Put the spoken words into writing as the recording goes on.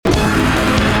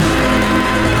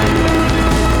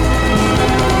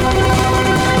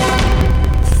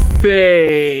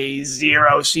Phase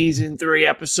Zero Season 3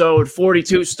 episode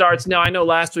 42 starts now. I know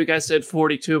last week I said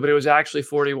 42, but it was actually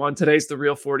 41. Today's the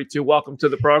real 42. Welcome to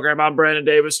the program. I'm Brandon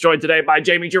Davis, joined today by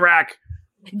Jamie Jirac.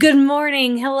 Good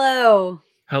morning. Hello.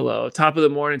 Hello. Top of the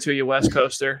morning to you, West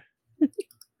Coaster.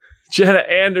 Jenna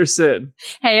Anderson.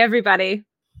 Hey, everybody.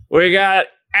 We got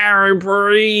Aaron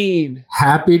Perrine.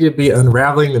 Happy to be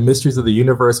unraveling the mysteries of the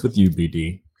universe with you,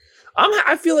 BD.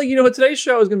 I feel like, today's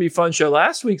show is going to be a fun show.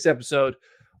 Last week's episode,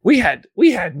 we had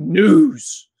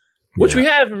news, which we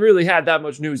haven't really had that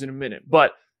much news in a minute.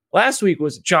 But last week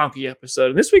was a chonky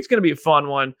episode, and this week's going to be a fun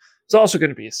one. It's also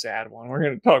going to be a sad one. We're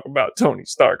going to talk about Tony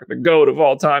Stark, the GOAT of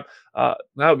all time. That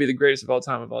would be the greatest of all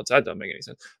time. That doesn't make any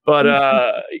sense. But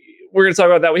we're going to talk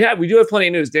about that. We do have plenty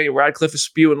of news. Daniel Radcliffe is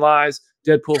spewing lies.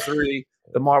 Deadpool 3,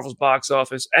 the Marvel's box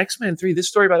office. X-Men 3. This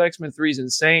story about X-Men 3 is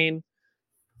insane.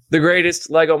 The greatest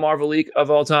Lego Marvel leak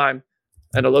of all time.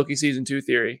 And a Loki Season 2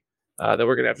 theory that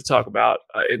we're going to have to talk about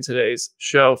in today's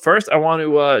show. First, I want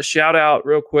to shout out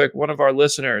real quick one of our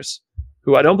listeners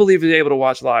who I don't believe is able to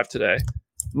watch live today.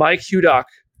 Mike Hudock.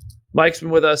 Mike's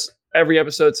been with us every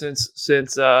episode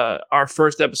since our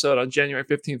first episode on January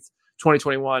 15th,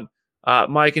 2021.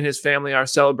 Mike and his family are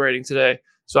celebrating today.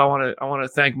 So I want to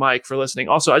thank Mike for listening.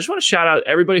 Also, I just want to shout out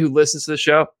everybody who listens to the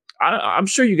show. I'm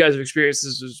sure you guys have experienced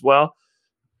this as well.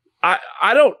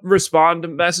 I don't respond to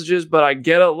messages, but I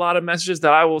get a lot of messages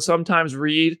that I will sometimes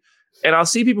read. And I'll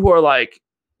see people who are like,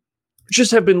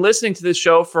 just have been listening to this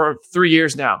show for 3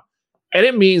 years now. And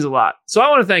it means a lot. So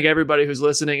I want to thank everybody who's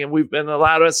listening, and we've been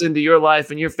allowed us into your life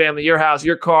and your family, your house,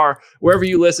 your car, wherever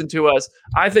you listen to us.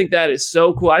 I think that is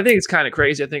so cool. I think it's kind of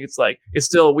crazy. I think it's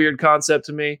still a weird concept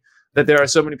to me that there are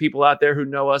so many people out there who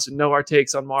know us and know our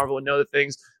takes on Marvel and know the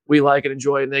things we like and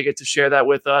enjoy, and they get to share that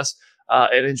with us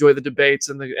and enjoy the debates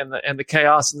and the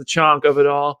chaos and the chonk of it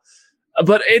all.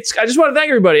 But I just want to thank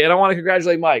everybody, and I want to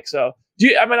congratulate Mike. So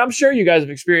I'm sure you guys have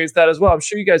experienced that as well. I'm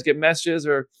sure you guys get messages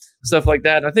or stuff like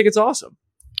that. And I think it's awesome.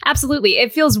 Absolutely.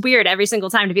 It feels weird every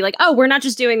single time to be like, oh, we're not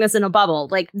just doing this in a bubble.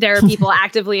 Like, there are people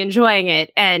actively enjoying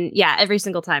it. And yeah, every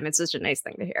single time it's such a nice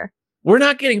thing to hear. We're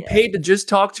not getting paid to just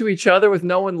talk to each other with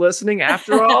no one listening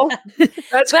after all.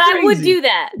 That's but crazy. I would do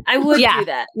that. I would do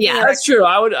that. Yeah, that's true.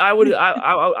 I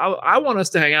want us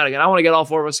to hang out again. I want to get all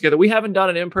four of us together. We haven't done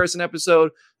an in-person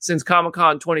episode since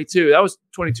Comic-Con 22. That was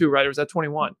 22, right? Or was that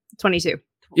 21? 22.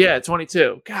 Yeah,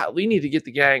 22. God, we need to get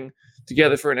the gang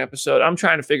together for an episode. I'm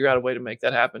trying to figure out a way to make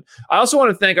that happen. I also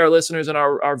want to thank our listeners and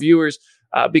our viewers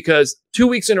because 2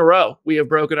 weeks in a row, we have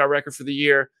broken our record for the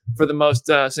year for the most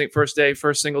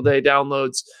first single day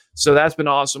downloads. So that's been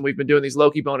awesome. We've been doing these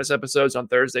Loki bonus episodes on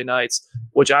Thursday nights,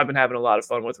 which I've been having a lot of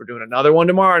fun with. We're doing another one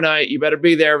tomorrow night. You better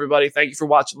be there, everybody. Thank you for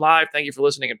watching live. Thank you for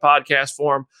listening in podcast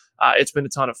form. It's been a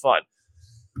ton of fun.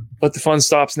 But the fun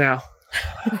stops now.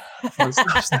 Fun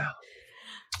stops now.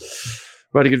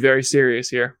 We're about to get very serious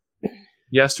here.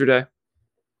 Yesterday,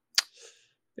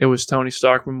 it was Tony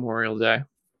Stark Memorial Day.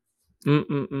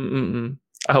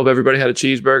 I hope everybody had a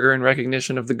cheeseburger in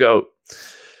recognition of the GOAT.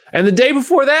 And the day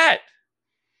before that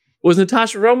was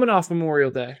Natasha Romanoff Memorial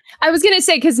Day. I was going to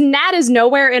say, because Nat is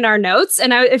nowhere in our notes.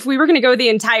 And if we were going to go the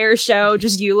entire show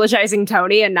just eulogizing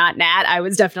Tony and not Nat, I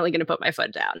was definitely going to put my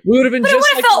foot down. We would have been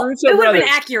it would have been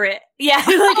accurate. Yeah,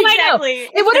 exactly. I know.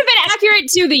 It would have been accurate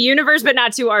to the universe, but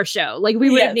not to our show. Like, we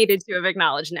would have needed to have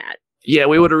acknowledged Nat. Yeah,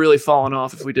 we would have really fallen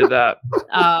off if we did that.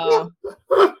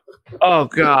 Oh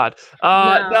God.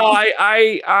 No.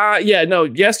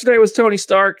 Yesterday was Tony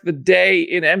Stark, the day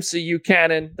in MCU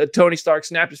canon that Tony Stark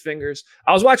snapped his fingers.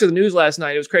 I was watching the news last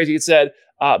night. It was crazy. It said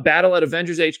battle at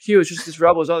Avengers HQ. It's just this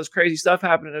rubble. There's all this crazy stuff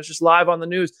happening. It was just live on the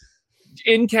news.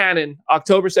 In canon,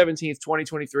 October 17th,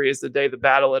 2023 is the day the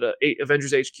battle at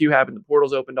Avengers HQ happened. The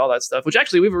portals opened, all that stuff, which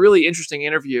actually we have a really interesting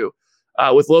interview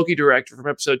with Loki director from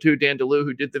episode 2, Dan DeLue,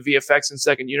 who did the VFX and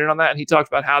second unit on that. And he talked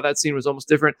about how that scene was almost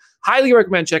different. Highly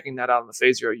recommend checking that out on the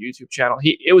Phase Zero YouTube channel.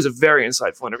 It was a very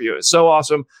insightful interview. It was so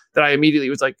awesome that I immediately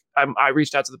was like, I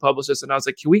reached out to the publicist and I was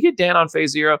like, can we get Dan on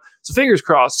Phase Zero? So fingers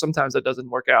crossed. Sometimes that doesn't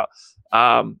work out.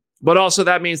 But also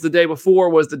that means the day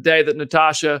before was the day that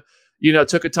Natasha,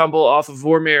 took a tumble off of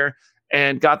Vormir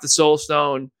and got the Soul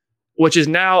Stone, which is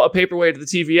now a paperweight to the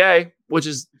TVA, which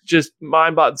is just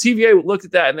mind-boggling. TVA looked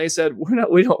at that and they said,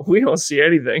 we don't see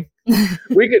anything.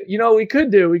 We could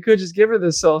just give her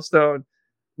the Soul Stone.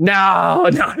 No,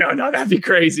 that'd be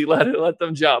crazy. Let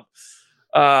them jump.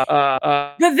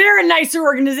 But they're a nicer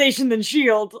organization than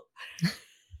S.H.I.E.L.D.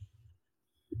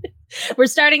 We're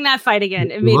starting that fight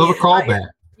again immediately. Love a callback.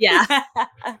 Yeah.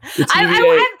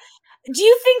 Do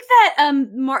you think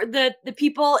that the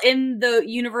people in the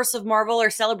universe of Marvel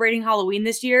are celebrating Halloween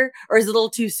this year, or is it a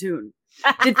little too soon?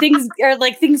 Did things are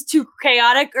like things too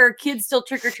chaotic, or are kids still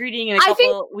trick or treating in a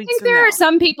couple weeks? I think there are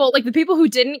some people, like the people who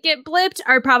didn't get blipped,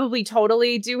 are probably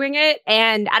totally doing it.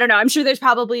 And I don't know. I'm sure there's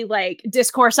probably like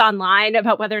discourse online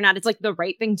about whether or not it's like the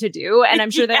right thing to do. And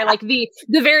I'm sure they're like the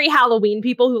very Halloween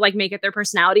people who like make it their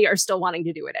personality are still wanting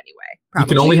to do it anyway.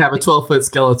 Probably. You can only have a 12-foot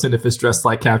skeleton if it's dressed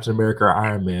like Captain America or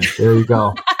Iron Man. There you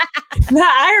go.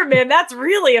 Iron Man, that's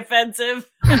really offensive.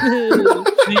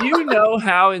 Do you know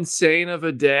how insane of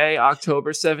a day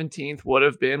October 17th would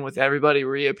have been with everybody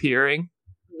reappearing?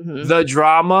 Mm-hmm. The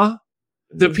drama,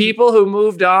 the people who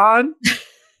moved on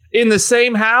in the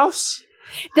same house.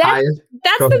 That's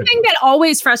the thing that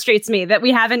always frustrates me that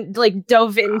we haven't like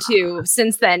dove into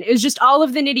since then. Is just all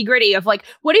of the nitty gritty of like,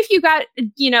 what if you got,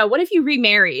 what if you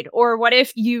remarried, or what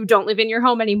if you don't live in your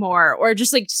home anymore, or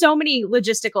just like so many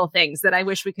logistical things that I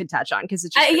wish we could touch on, because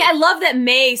it's just I love that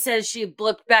May says she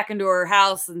blipped back into her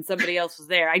house and somebody else was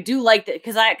there. I do like that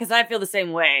because I feel the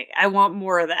same way. I want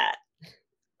more of that.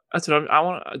 That's what I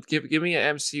want. Give me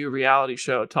an MCU reality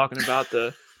show talking about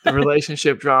the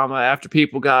relationship drama after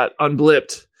people got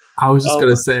unblipped. I was just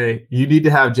gonna say, you need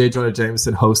to have J. Jonah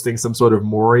Jameson hosting some sort of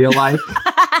Moria like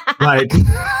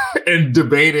and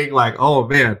debating like, oh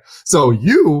man, so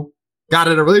you got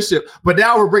in a relationship, but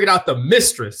now we're bringing out the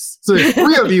mistress. So there's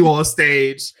 3 of you on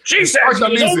stage. She says she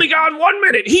was only gone 1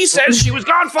 minute. He says she was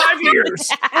gone 5 years.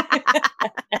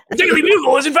 Daily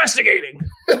Bugle is investigating.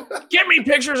 Get me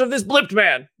pictures of this blipped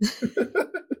man.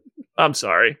 I'm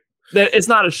sorry. It's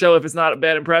not a show if it's not a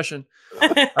bad impression.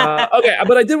 Okay,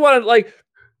 but I did want to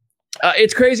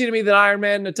it's crazy to me that Iron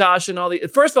Man, Natasha, and all the.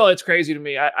 First of all, it's crazy to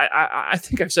me. I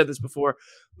think I've said this before,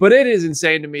 but it is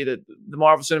insane to me that the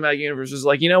Marvel Cinematic Universe is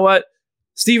like, you know what,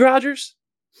 Steve Rogers,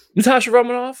 Natasha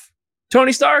Romanoff,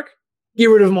 Tony Stark, get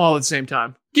rid of them all at the same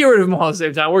time. Get rid of them all at the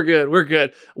same time. We're good. We're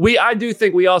good. I do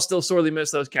think we all still sorely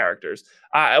miss those characters.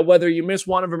 Whether you miss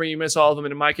one of them or you miss all of them,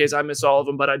 and in my case, I miss all of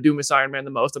them, but I do miss Iron Man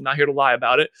the most. I'm not here to lie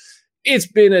about it. It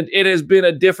has been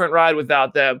a different ride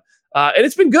without them. And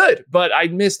it's been good, but I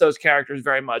miss those characters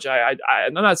very much.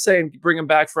 I'm not saying bring them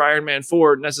back for Iron Man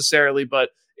 4 necessarily, but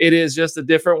it is just a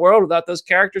different world without those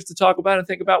characters to talk about and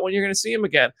think about when you're going to see them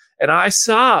again. And I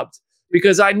sobbed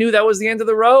because I knew that was the end of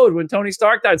the road when Tony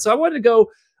Stark died. So I wanted to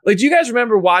go, like, do you guys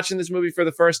remember watching this movie for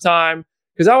the first time?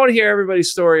 Because I want to hear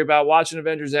everybody's story about watching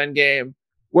Avengers Endgame,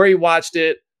 where you watched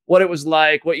it, what it was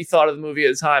like, what you thought of the movie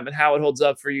at the time, and how it holds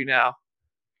up for you now.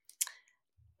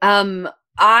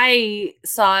 I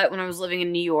saw it when I was living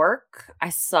in New York. I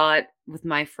saw it with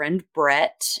my friend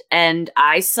Brett, and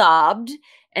I sobbed.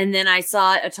 And then I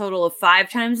saw it a total of 5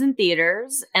 times in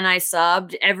theaters, and I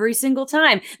sobbed every single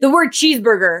time. The word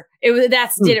cheeseburger, did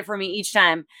it for me each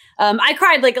time. I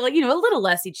cried like a little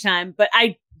less each time, but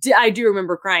I do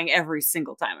remember crying every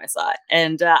single time I saw it,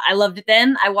 and I loved it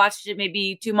then. I watched it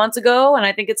maybe 2 months ago, and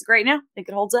I think it's great now. I think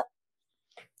it holds up.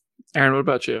 Aaron, what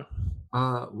about you?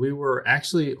 We were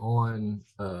actually on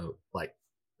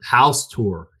house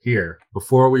tour here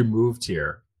before we moved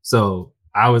here. So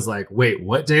I was like, wait,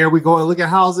 what day are we going to look at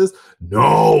houses?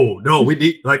 No, we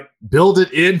need build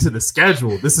it into the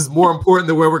schedule. This is more important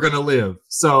than where we're going to live.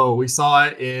 So we saw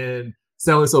it in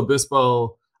San Luis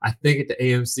Obispo, I think at the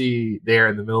AMC there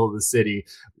in the middle of the city.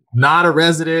 Not a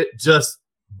resident, just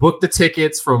booked the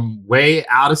tickets from way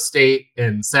out of state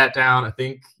and sat down. I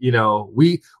think,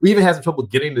 we even had some trouble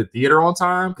getting to the theater on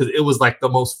time because it was like the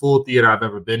most full theater I've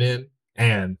ever been in.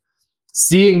 And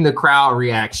seeing the crowd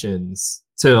reactions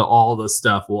to all the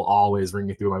stuff will always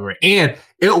ring through my memory. And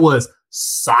it was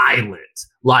silent.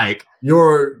 Like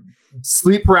your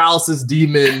sleep paralysis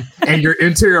demon and your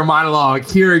interior monologue,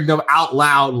 hearing them out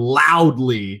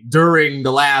loudly during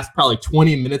the last probably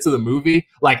 20 minutes of the movie.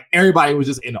 Like everybody was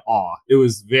just in awe. It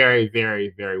was very,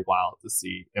 very, very wild to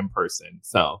see in person.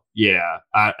 So yeah,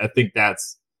 I think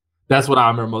that's what I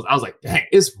remember most. I was like, dang,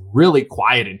 it's really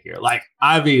quiet in here. Like,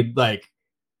 I mean, like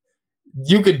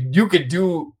you could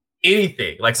do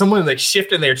anything. Like someone like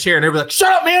shift in their chair and they'd be like,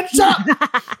 shut up, man,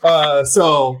 shut up.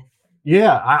 So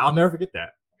yeah, I'll never forget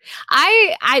that.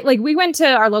 We went to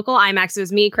our local IMAX. It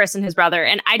was me, Chris, and his brother.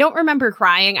 And I don't remember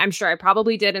crying. I'm sure I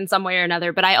probably did in some way or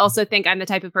another. But I also think I'm the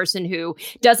type of person who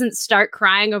doesn't start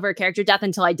crying over a character death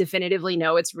until I definitively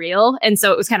know it's real. And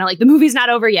so it was kind of like, the movie's not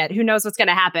over yet. Who knows what's going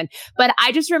to happen? But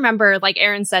I just remember, like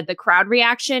Aaron said, the crowd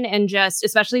reaction, and just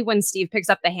especially when Steve picks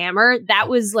up the hammer, that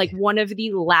was like one of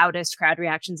the loudest crowd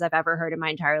reactions I've ever heard in my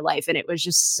entire life. And it was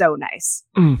just so nice.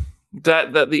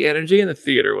 That the energy in the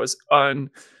theater was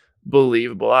unbelievable.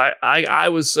 I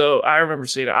remember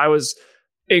seeing it. I was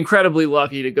incredibly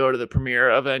lucky to go to the premiere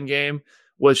of Endgame,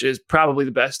 which is probably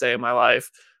the best day of my life.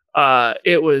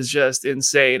 It was just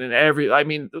insane.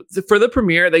 And for the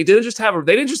premiere, they didn't just have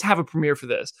a premiere for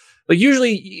this. Like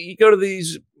usually you go to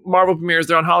these Marvel premieres,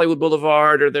 they're on Hollywood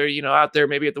Boulevard or they're, out there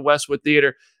maybe at the Westwood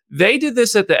Theater. They did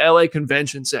this at the LA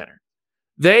Convention Center.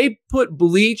 They put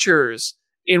bleachers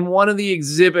in one of the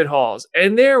exhibit halls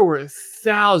and there were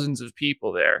thousands of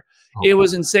people there. Oh, it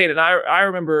was insane. And I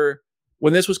remember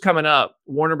when this was coming up,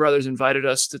 Warner Brothers invited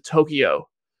us to Tokyo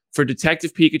for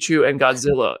Detective Pikachu and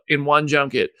Godzilla in one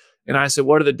junket. And I said,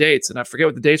 what are the dates? And I forget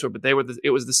what the dates were, but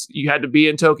you had to be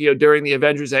in Tokyo during the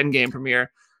Avengers Endgame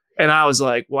premiere. And I was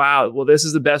like, wow, well, this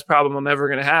is the best problem I'm ever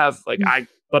going to have.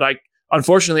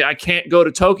 Unfortunately, I can't go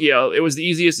to Tokyo. It was the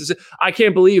easiest. I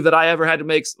can't believe that I ever had to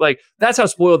make, that's how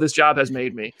spoiled this job has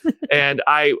made me. And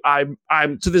I'm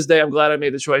to this day, I'm glad I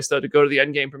made the choice though, to go to the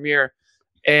Endgame premiere.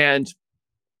 And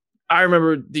I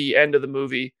remember the end of the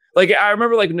movie. I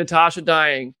remember Natasha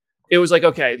dying. It was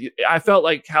okay, I felt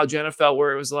like how Jenna felt,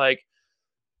 where it was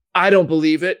I don't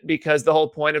believe it because the whole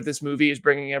point of this movie is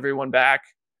bringing everyone back.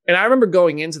 And I remember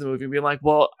going into the movie and being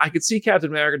well, I could see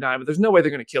Captain America dying, but there's no way they're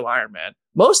going to kill Iron Man.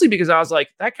 Mostly because I was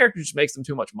that character just makes them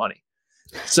too much money.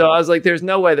 So I was there's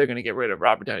no way they're going to get rid of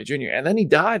Robert Downey Jr. And then he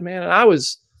died, man. And I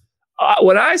was,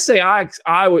 when I say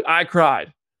I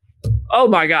cried. Oh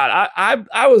my God.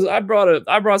 I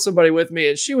brought somebody with me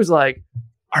and she was like,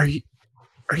 are you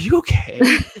okay?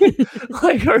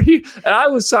 Are you? And I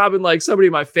was sobbing somebody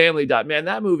in my family died. Man,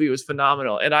 that movie was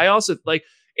phenomenal. And I also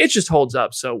it just holds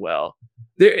up so well.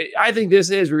 I think this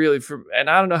is really and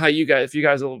I don't know if you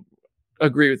guys will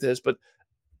agree with this, but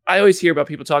I always hear about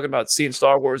people talking about seeing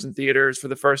Star Wars in theaters for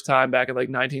the first time back in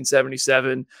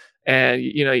 1977. And,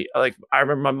 I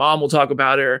remember my mom will talk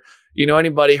about it, or,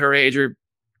 anybody her age or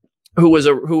who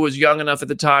was young enough at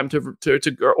the time to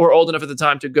or old enough at the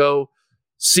time to go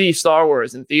see Star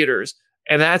Wars in theaters.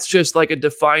 And that's just a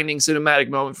defining cinematic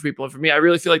moment for people. And for me, I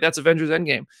really feel that's Avengers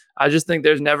Endgame. I just think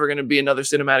there's never going to be another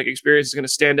cinematic experience that's going to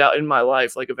stand out in my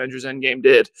life like Avengers Endgame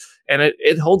did. And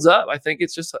it holds up. I think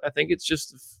it's just,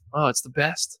 it's the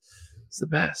best. It's the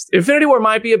best. Infinity War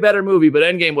might be a better movie, but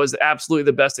Endgame was absolutely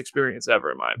the best experience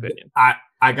ever, in my opinion.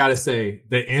 I got to say,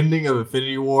 the ending of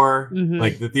Infinity War,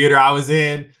 the theater I was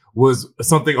in, was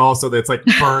something also that's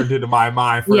burned into my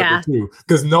mind forever too,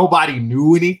 because nobody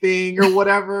knew anything or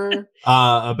whatever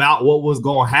about what was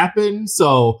going to happen.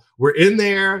 So we're in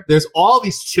there. There's all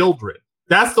these children.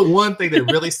 That's the one thing that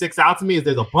really sticks out to me is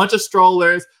there's a bunch of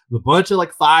strollers, a bunch of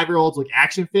 5-year-olds with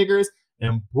action figures.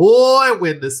 And boy,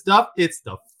 when the stuff hits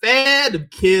the fan, the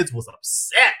kids was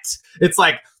upset. It's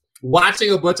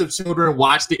watching a bunch of children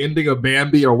watch the ending of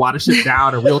Bambi or Watership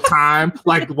Down in real time,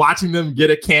 watching them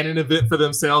get a canon event for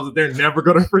themselves that they're never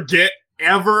going to forget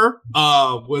ever,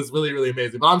 was really, really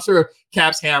amazing. But I'm sure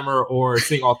Cap's Hammer or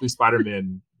seeing all 3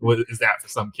 Spider-Men is that for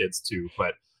some kids too.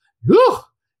 But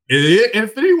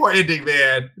Infinity War ending,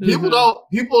 man,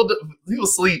 people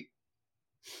sleep.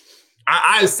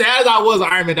 I as sad as I was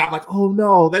Iron Man, I'm oh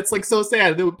no, that's so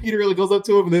sad. And then when Peter really goes up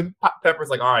to him, and then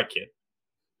Pepper's all right, kid.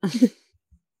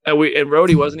 And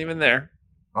Rhodey wasn't even there.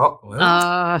 Oh, well.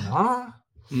 I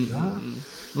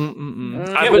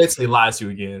basically lies to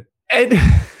you again. And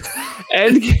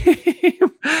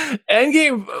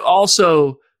Endgame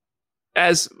also,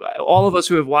 as all of us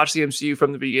who have watched the MCU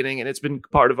from the beginning, and it's been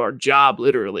part of our job,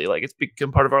 literally, it's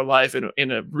become part of our life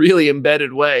in a really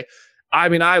embedded way. I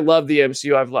mean, I love the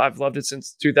MCU. I've loved it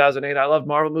since 2008. I loved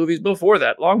Marvel movies before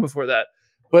that, long before that.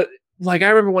 But I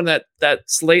remember when that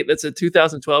slate that said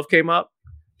 2012 came up,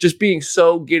 just being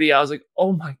so giddy. I was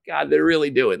oh my God, they're really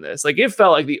doing this. It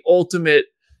felt like the ultimate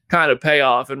kind of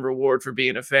payoff and reward for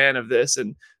being a fan of this.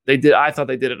 And I thought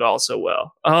they did it all so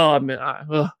well. Oh, man,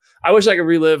 I wish I could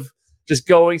relive just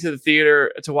going to the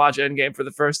theater to watch Endgame for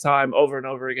the first time over and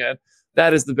over again.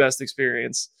 That is the best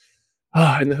experience.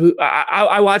 And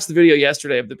I watched the video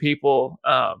yesterday of the people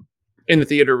in the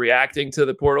theater reacting to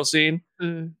the portal scene.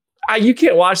 You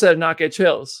can't watch that and not get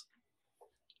chills.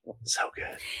 So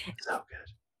good. So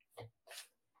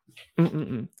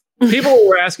good. People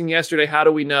were asking yesterday, how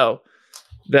do we know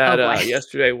that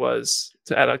yesterday was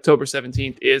at October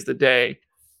 17th is the day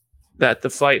that the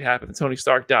fight happened. Tony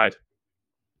Stark died.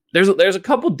 There's a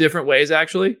couple different ways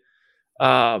actually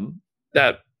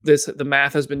that the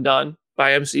math has been done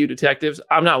by MCU detectives.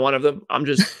 I'm not one of them. I'm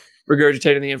just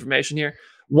regurgitating the information here.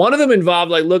 One of them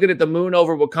involved looking at the moon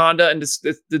over Wakanda and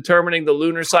determining the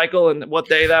lunar cycle and what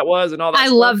day that was and all that. I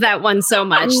love that one so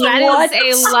much. That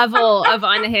is a level of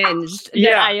unhinged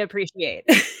that I appreciate.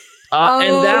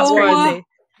 And that's why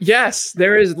Yes,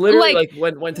 there is literally Like-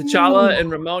 when T'Challa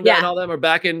and Ramonda Yeah. and all them are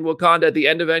back in Wakanda at the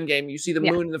end of Endgame, you see the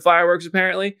Yeah. moon and the fireworks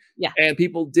apparently. Yeah. And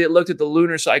people looked at the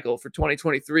lunar cycle for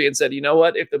 2023 and said, you know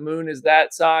what? If the moon is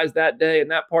that size that day in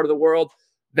that part of the world,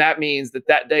 that means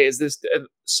that day is this.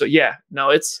 So yeah,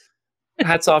 no, it's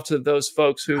hats off to those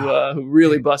folks who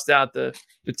really bust out the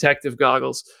detective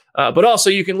goggles. But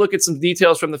also you can look at some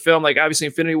details from the film, like obviously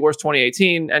Infinity War's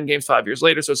 2018, Endgame's 5 years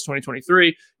later, so it's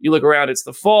 2023. You look around, it's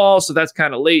the fall, so that's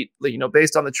kind of late,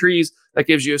 based on the trees. That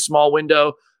gives you a small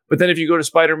window. But then if you go to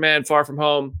Spider-Man Far From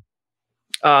Home,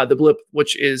 the blip,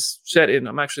 which is set in,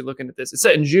 I'm actually looking at this, it's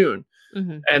set in June.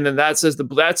 Mm-hmm. And then that says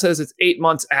it's 8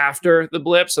 months after the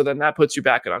blip, so then that puts you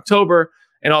back in October.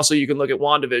 And also you can look at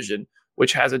WandaVision,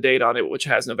 which has a date on it, which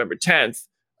has November 10th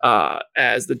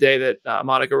as the day that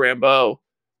Monica Rambeau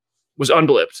was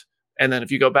unblipped. And then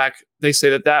if you go back, they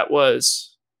say that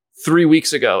was 3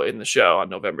 weeks ago in the show on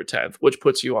November 10th, which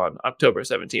puts you on October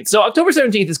 17th. So October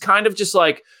 17th is kind of just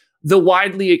like the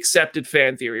widely accepted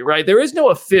fan theory, right? There is no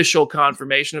official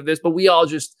confirmation of this, but we all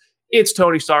it's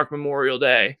Tony Stark Memorial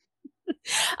Day.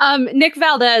 Nick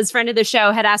Valdez, friend of the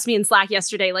show, had asked me in Slack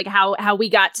yesterday, like how we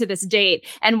got to this date.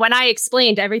 And when I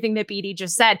explained everything that BD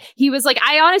just said, he was like,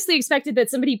 I honestly expected that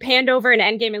somebody panned over an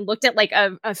Endgame and looked at like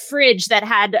a fridge that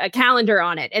had a calendar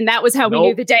on it. And that was how we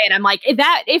knew the day. And I'm like,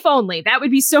 if only, that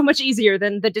would be so much easier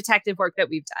than the detective work that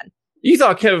we've done. You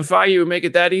thought Kevin Feige would make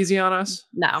it that easy on us?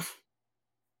 No.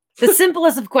 The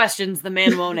simplest of questions the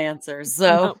man won't answer. So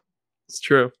No. It's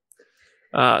true.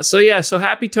 So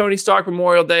happy Tony Stark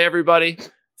Memorial Day, everybody.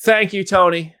 Thank you,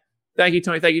 Tony. Thank you,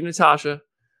 Tony. Thank you, Natasha.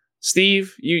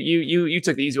 Steve, you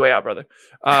took the easy way out, brother.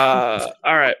 All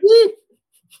right.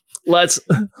 Let's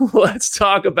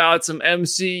talk about some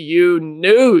MCU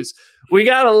news. We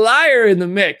got a liar in the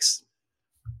mix.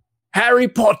 Harry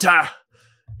Potter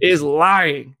is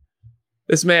lying.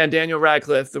 This man, Daniel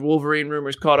Radcliffe, the Wolverine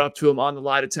rumors caught up to him on the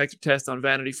lie detector test on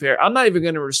Vanity Fair. I'm not even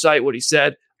going to recite what he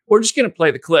said. We're just going to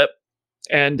play the clip.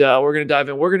 And we're going to dive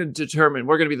in. We're going to determine.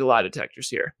 We're going to be the lie detectors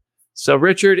here. So,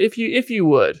 Richard, if you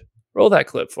would roll that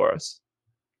clip for us.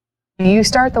 You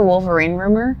start the Wolverine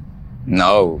rumor,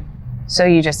 No. so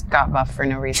you just got buffed for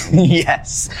no reason.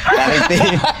 Yes.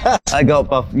 I got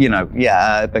buff,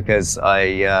 because I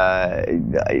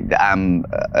am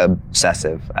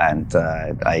obsessive and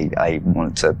I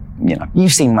want to,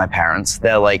 You've seen my parents.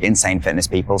 They're like insane fitness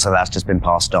people, so that's just been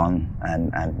passed on.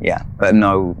 And yeah, but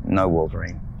no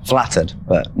Wolverine. Flattered,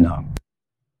 but no.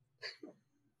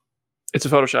 It's a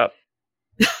Photoshop.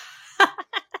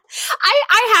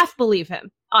 I half believe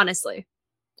him, honestly.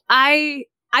 I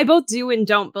both do and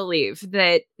don't believe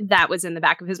that was in the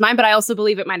back of his mind, but I also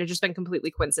believe it might have just been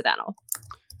completely coincidental.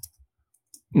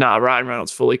 Nah, Ryan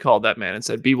Reynolds fully called that man and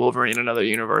said, be Wolverine, another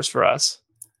universe for us.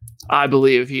 I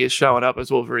believe he is showing up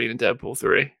as Wolverine in Deadpool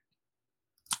 3.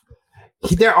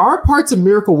 There are parts of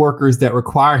Miracle Workers that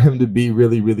require him to be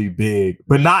really, really big,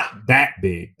 but not that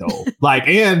big though.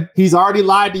 And he's already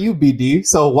lied to you, BD.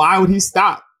 So why would he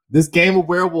stop? This game of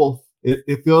werewolf,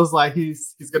 it feels like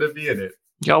he's going to be in it.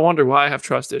 Y'all wonder why I have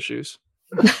trust issues.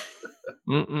 It's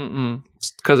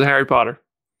because of Harry Potter.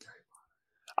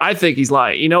 I think he's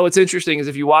lying. What's interesting is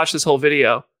if you watch this whole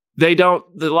video, the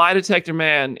lie detector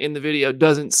man in the video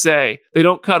they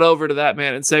don't cut over to that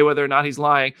man and say whether or not he's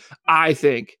lying. I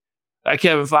think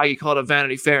Kevin Feige called up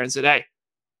Vanity Fair and said, hey,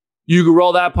 you can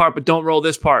roll that part, but don't roll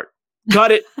this part.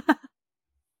 Cut it.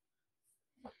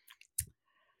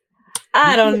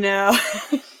 I don't know.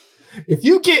 If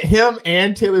you get him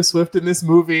and Taylor Swift in this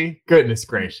movie, goodness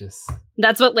gracious.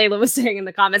 That's what Layla was saying in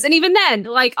the comments. And even then,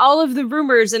 like all of the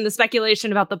rumors and the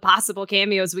speculation about the possible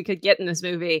cameos we could get in this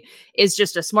movie is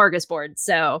just a smorgasbord.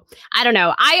 So I don't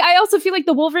know. I also feel like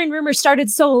the Wolverine rumors started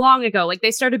so long ago. Like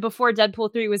they started before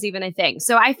Deadpool 3 was even a thing.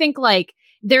 So I think like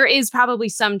there is probably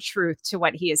some truth to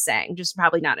what he is saying, just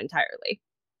probably not entirely.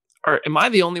 Or am I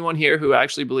the only one here who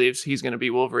actually believes he's going to be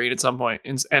Wolverine at some point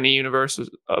in any universe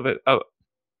of it? Oh.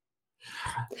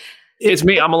 It's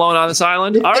me. I'm alone on this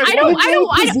island. All right. I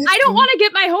don't want to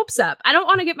get my hopes up. I don't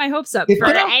want to get my hopes up for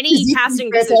any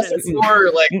casting decisions.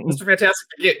 Or like Mr. Fantastic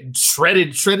to get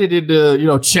shredded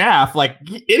into chaff. Like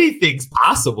anything's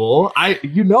possible.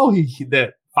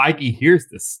 That Feige hears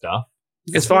this stuff.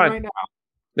 It's fine. Right now.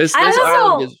 This also-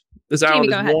 island is go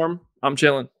ahead. warm. I'm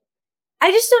chilling.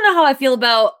 I just don't know how I feel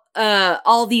about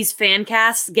all these fan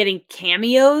casts getting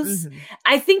cameos. Mhm.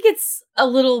 I think it's a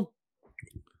little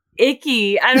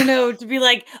icky. I don't know, to be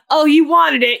like, oh, you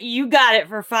wanted it, you got it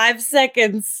for 5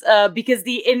 seconds because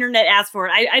the internet asked for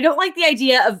it. I don't like the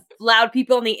idea of loud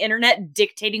people on the internet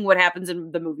dictating what happens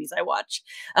in the movies I watch.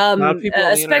 A lot of people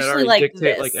on the internet Especially already like dictate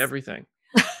this. like everything.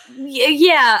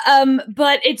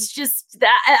 But it's just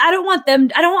that I don't want them.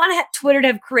 I don't want Twitter to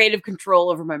have creative control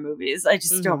over my movies. I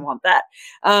just don't want that.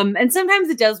 And sometimes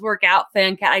it does work out.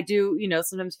 I do,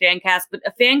 sometimes fan cast, but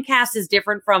a fan cast is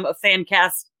different from a fan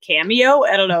cast cameo.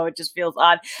 I don't know. It just feels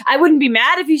odd. I wouldn't be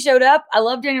mad if he showed up. I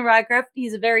love Daniel Radcliffe.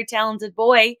 He's a very talented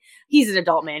boy. He's an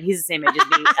adult man. He's the same age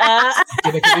as me.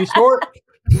 It can be short.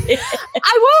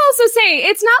 I will also say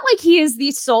it's not like he is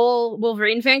the sole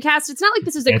Wolverine fan cast. It's not like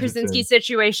this is a Krasinski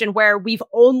situation where people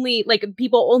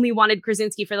only wanted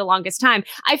Krasinski for the longest time.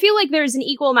 I feel like there's an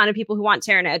equal amount of people who want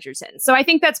Taron Egerton. So I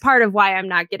think that's part of why I'm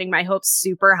not getting my hopes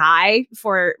super high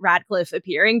for Radcliffe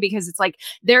appearing, because it's like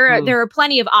there are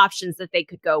plenty of options that they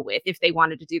could go with if they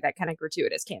wanted to do that kind of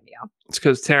gratuitous cameo. It's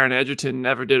because Taron Egerton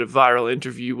never did a viral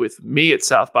interview with me at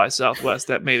South by Southwest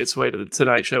that made its way to the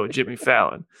Tonight Show with Jimmy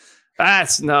Fallon.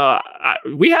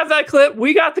 We have that clip.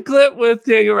 We got the clip with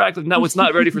Daniel Radcliffe. No, it's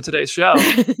not ready for today's show.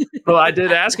 But I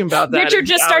did ask him about that. Richard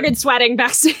just started sweating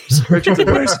backstage. Richard,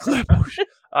 where's the clip?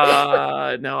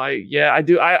 I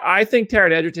do. I think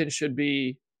Taron Egerton should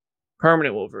be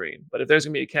permanent Wolverine. But if there's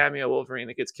going to be a cameo Wolverine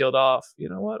that gets killed off, you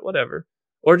know what? Whatever.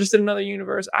 Or just in another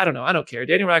universe. I don't know. I don't care.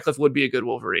 Daniel Radcliffe would be a good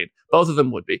Wolverine. Both of them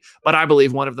would be. But I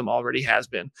believe one of them already has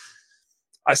been.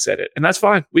 I said it. And that's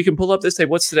fine. We can pull up this tape.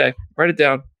 What's today? Write it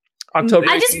down. October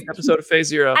 18th episode of Phase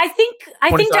Zero. I think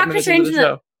Doctor Strange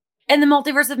and the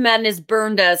Multiverse of Madness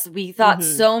burned us. We thought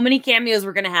so many cameos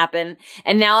were going to happen.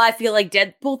 And now I feel like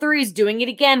Deadpool 3 is doing it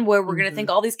again, where we're going to think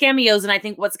all these cameos. And I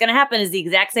think what's going to happen is the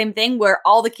exact same thing, where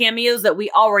all the cameos that we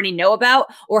already know about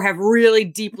or have really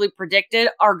deeply predicted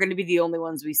are going to be the only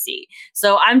ones we see.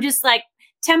 So I'm just like,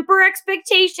 temper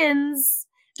expectations.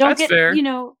 That's fair.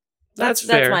 That's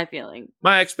my feeling.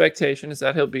 My expectation is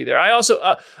that he'll be there. I also,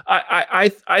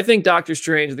 I think Doctor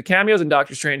Strange, the cameos in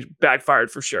Doctor Strange backfired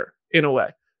for sure, in a way.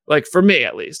 Like, for me,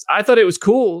 at least. I thought it was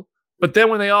cool, but then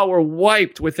when they all were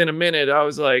wiped within a minute, I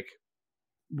was like,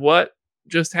 what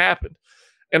just happened?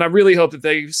 And I really hope that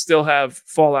they still have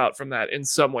fallout from that in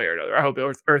some way or another. I hope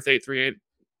Earth 838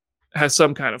 has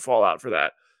some kind of fallout for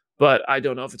that. But I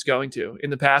don't know if it's going to.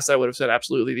 In the past, I would have said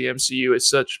absolutely the MCU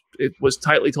is it was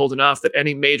tightly told enough that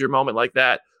any major moment like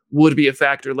that would be a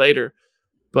factor later.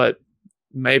 But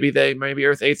maybe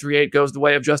Earth 838 goes the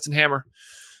way of Justin Hammer.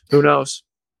 Who knows?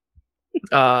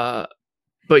 But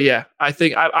yeah, I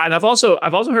think I've also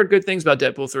heard good things about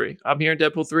Deadpool 3. I'm hearing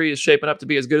Deadpool 3 is shaping up to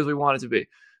be as good as we want it to be.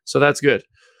 So that's good.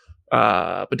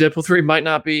 But Deadpool 3 might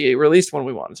not be released when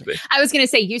we want it to be. I was going to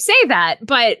say, you say that,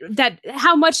 but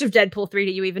how much of Deadpool 3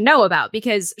 do you even know about?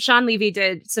 Because Sean Levy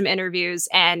did some interviews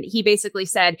and he basically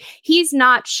said he's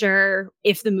not sure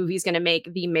if the movie's going to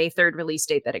make the May 3rd release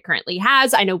date that it currently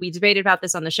has. I know we debated about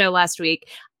this on the show last week.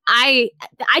 I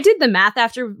did the math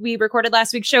after we recorded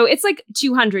last week's show. It's like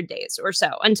 200 days or so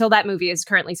until that movie is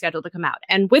currently scheduled to come out.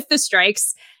 And with the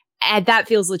strikes, that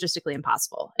feels logistically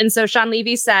impossible. And so Sean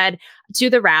Levy said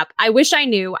to The Wrap, I wish I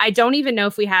knew. I don't even know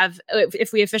if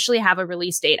we officially have a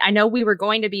release date. I know we were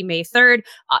going to be May 3rd.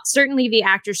 Certainly the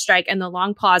actors' strike and the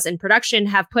long pause in production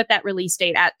have put that release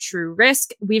date at true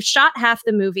risk. We've shot half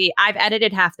the movie. I've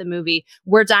edited half the movie.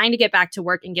 We're dying to get back to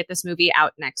work and get this movie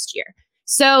out next year.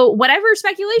 So whatever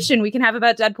speculation we can have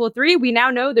about Deadpool 3, we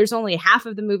now know there's only half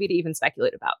of the movie to even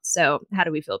speculate about. So how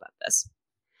do we feel about this?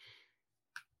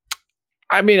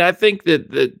 I mean, I think that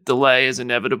the delay is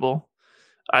inevitable.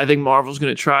 I think Marvel's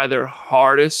going to try their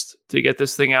hardest to get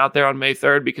this thing out there on May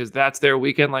 3rd because that's their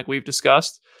weekend, like we've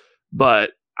discussed.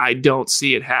 But I don't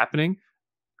see it happening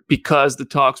because the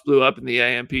talks blew up and the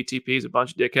AMPTP is a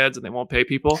bunch of dickheads and they won't pay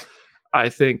people. I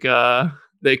think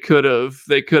they could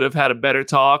have had a better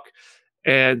talk,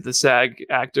 and the SAG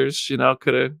actors,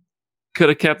 could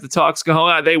have kept the talks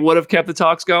going. They would have kept the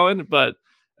talks going, but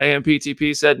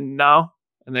AMPTP said no.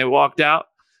 And they walked out.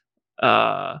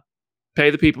 Pay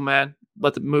the people, man.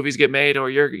 Let the movies get made, or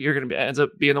you're going to ends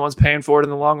up being the ones paying for it in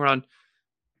the long run.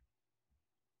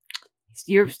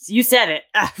 You said it.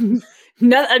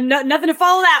 Nothing to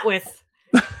follow that with.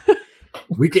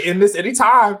 We can end this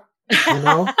anytime.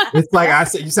 It's like I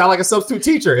said. You sound like a substitute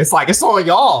teacher. It's like it's on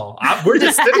y'all. We're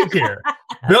just sitting here.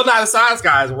 Bill Nye the Science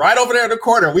Guy is right over there in the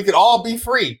corner. We could all be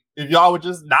free if y'all would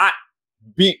just not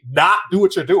do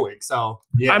what you're doing. So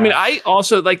yeah. I mean, I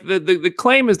also like the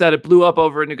claim is that it blew up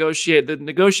over the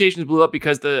negotiations blew up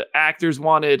because the actors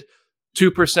wanted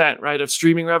 2%, right, of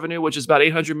streaming revenue, which is about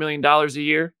 $800 million a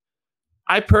year.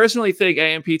 I personally think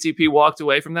AMPTP walked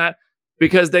away from that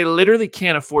because they literally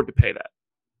can't afford to pay that.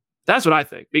 That's what I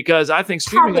think, because I think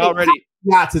streaming already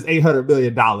yachts is $800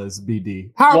 million,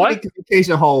 BD. How many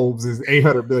communication homes is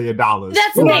 $800 million?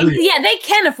 They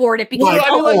can afford it because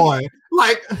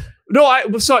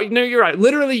No, you're right.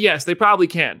 Literally, yes, they probably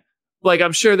can. Like,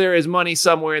 I'm sure there is money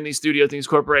somewhere in these studios, these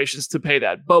corporations to pay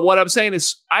that. But what I'm saying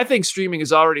is, I think streaming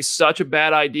is already such a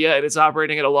bad idea, and it's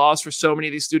operating at a loss for so many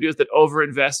of these studios that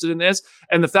overinvested in this.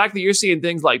 And the fact that you're seeing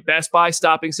things like Best Buy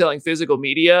stopping selling physical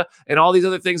media and all these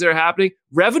other things that are happening,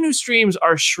 revenue streams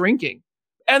are shrinking.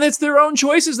 And it's their own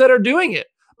choices that are doing it.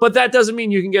 But that doesn't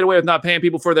mean you can get away with not paying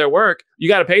people for their work. You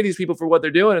got to pay these people for what they're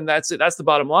doing, and that's it. That's the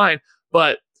bottom line.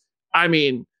 But I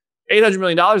mean, $800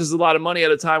 million is a lot of money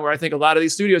at a time where I think a lot of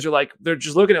these studios are like, they're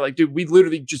just looking at like, dude, we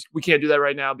can't do that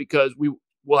right now because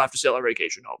we'll have to sell our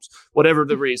vacation homes, whatever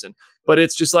the reason. But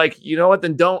it's just like, you know what?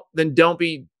 Then don't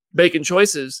be making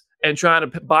choices and trying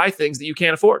to buy things that you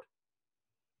can't afford.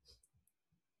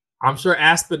 I'm sure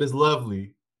Aspen is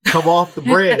lovely. Come off the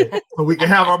bread so we can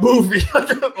have our movie.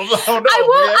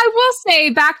 I will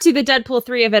say, back to the Deadpool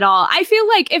 3 of it all, I feel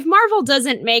like if Marvel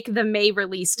doesn't make the May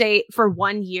release date for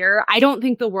 1 year, I don't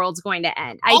think the world's going to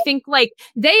end. I think like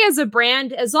they as a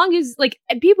brand, as long as like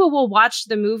people will watch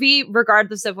the movie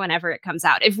regardless of whenever it comes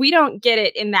out. If we don't get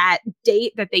it in that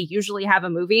date that they usually have a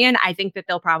movie in, I think that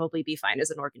they'll probably be fine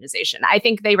as an organization. I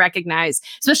think they recognize,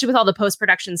 especially with all the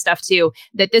post-production stuff too,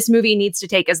 that this movie needs to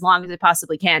take as long as it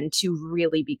possibly can to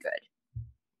really be good.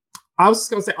 I was just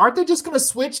going to say, aren't they just going to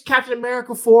switch Captain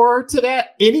America 4 to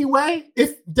that anyway?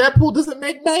 If Deadpool doesn't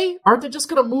make May, aren't they just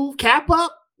going to move Cap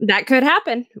up? That could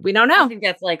happen. We don't know. I think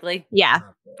that's likely. Yeah.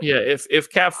 Yeah, if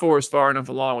Cap 4 is far enough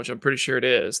along, which I'm pretty sure it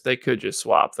is, they could just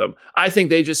swap them. I think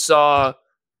they just saw,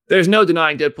 there's no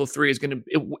denying Deadpool 3 is going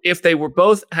to, if they were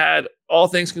both had all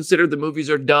things considered, the movies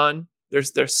are done,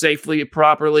 they're safely,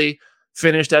 properly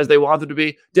finished as they want them to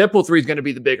be, Deadpool 3 is going to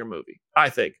be the bigger movie, I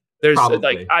think. There's Probably.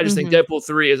 like, I just think Deadpool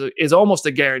 3 is almost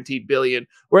a guaranteed billion,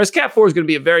 whereas Cap 4 is going to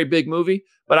be a very big movie.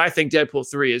 But I think Deadpool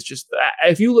 3 is just,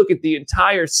 if you look at the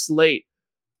entire slate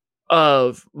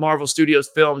of Marvel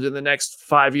Studios films in the next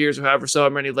 5 years or however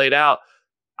many laid out,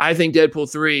 I think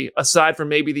Deadpool 3, aside from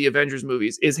maybe the Avengers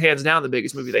movies, is hands down the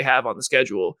biggest movie they have on the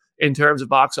schedule in terms of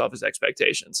box office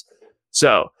expectations.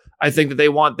 So I think that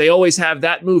they always have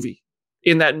that movie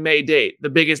in that May date,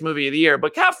 the biggest movie of the year.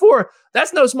 But Cap 4,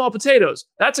 that's no small potatoes.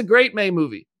 That's a great May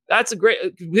movie. That's a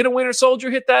great. Did a Winter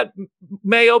Soldier hit that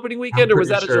May opening weekend, or was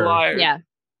that a July? Yeah.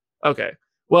 Okay.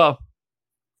 Well,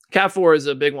 Cap 4 is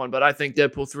a big one, but I think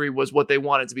Deadpool 3 was what they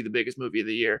wanted to be the biggest movie of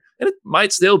the year. And it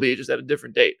might still be, just at a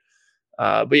different date.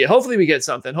 But yeah, hopefully we get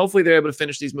something. Hopefully they're able to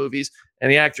finish these movies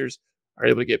and the actors are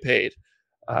able to get paid.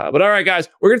 But all right, guys,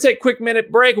 we're going to take a quick minute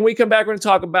break. When we come back, we're going to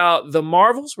talk about the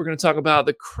Marvels. We're going to talk about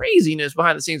the craziness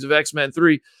behind the scenes of X-Men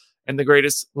 3, and the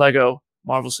greatest Lego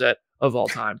Marvel set of all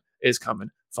time is coming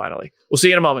finally. We'll see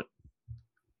you in a moment.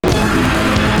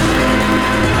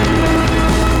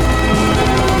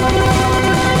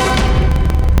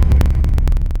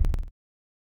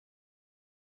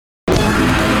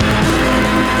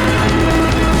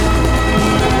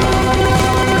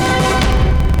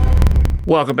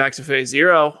 Welcome back to Phase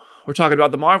Zero. We're talking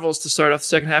about the Marvels to start off the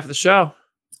second half of the show.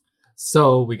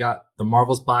 So we got the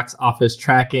Marvel's box office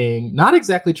tracking, not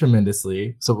exactly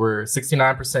tremendously. So we're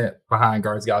 69% behind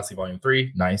Guardians of the Galaxy Volume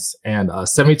 3. Nice. And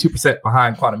 72%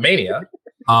 behind Quantumania,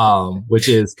 which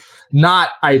is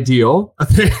not ideal.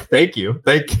 Thank you.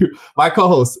 My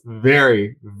co-host,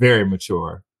 very, very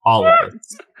mature. All of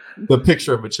it. The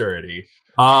picture of maturity.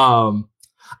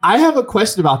 I have a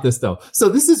question about this, though. So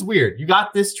this is weird. You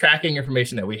got this tracking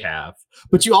information that we have,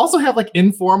 but you also have like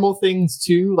informal things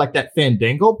too, like that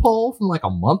Fandango poll from like a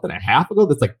month and a half ago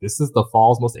that's like, this is the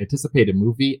fall's most anticipated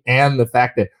movie, and the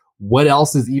fact that what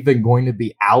else is even going to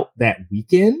be out that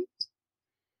weekend?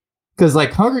 Because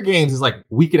like Hunger Games is like a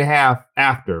week and a half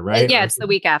after, right? Yeah, it's the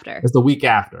week after. It's the week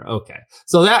after. Okay.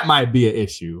 So that might be an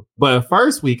issue. But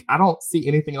first week, I don't see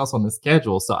anything else on the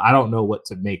schedule, so I don't know what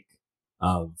to make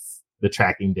of the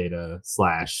tracking data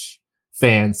 /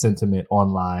 fan sentiment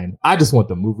online. I just want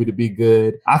the movie to be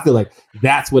good. I feel like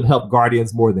that's what helped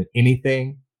Guardians more than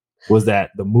anything, was that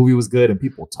the movie was good and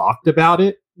people talked about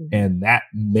it, and that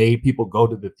made people go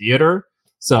to the theater.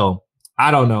 So I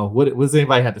don't know. What does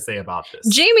anybody have to say about this?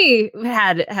 Jamie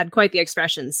had quite the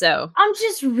expression. So I'm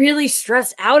just really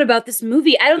stressed out about this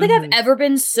movie. I don't think I've ever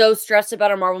been so stressed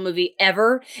about a Marvel movie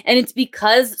ever. And it's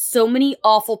because so many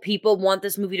awful people want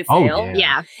this movie to fail.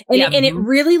 Yeah. And it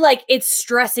really like, it's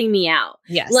stressing me out.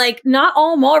 Yes. Like not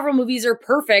all Marvel movies are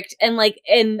perfect. And like,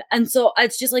 and so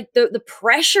it's just like the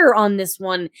pressure on this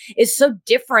one is so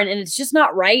different, and it's just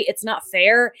not right. It's not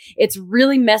fair. It's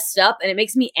really messed up, and it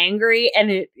makes me angry,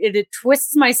 and it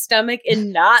twists my stomach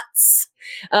in knots.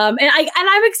 And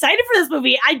I'm excited for this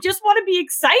movie. I just want to be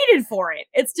excited for it.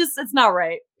 It's not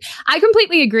right. I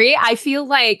completely agree. I feel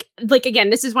like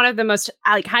again, this is one of the most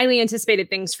highly anticipated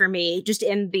things for me, just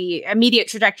in the immediate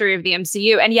trajectory of the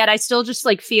MCU. And yet I still just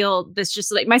feel this,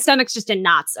 just my stomach's just in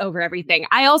knots over everything.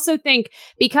 I also think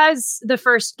because the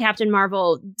first Captain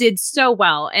Marvel did so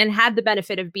well and had the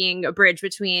benefit of being a bridge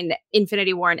between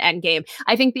Infinity War and Endgame,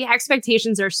 I think the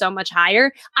expectations are so much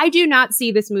higher. I do not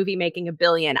see this movie making $1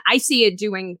 billion. I see it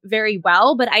doing very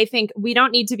well, but I think we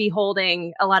don't need to be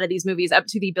holding a lot of these movies up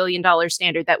to the $1 billion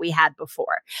standard that we had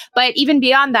before. But even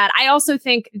beyond that, I also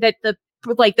think that the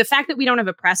fact that we don't have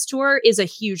a press tour is a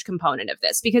huge component of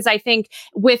this, because I think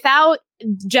without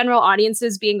general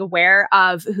audiences being aware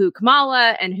of who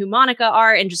Kamala and who Monica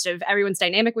are, and just of everyone's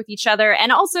dynamic with each other,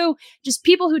 and also just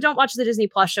people who don't watch the Disney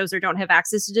Plus shows or don't have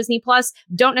access to Disney Plus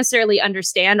don't necessarily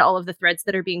understand all of the threads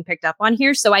that are being picked up on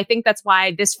here. So I think that's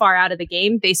why this far out of the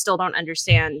game, they still don't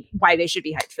understand why they should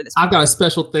be hyped for this movie. I've got a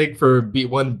special thing for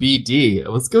B1 BD.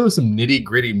 Let's go to some nitty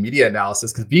gritty media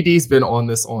analysis, because BD's been on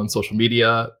this on social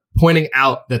media, pointing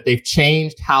out that they've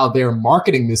changed how they're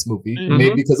marketing this movie,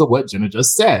 maybe because of what Jenna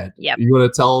just said. Yep. You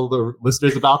want to tell the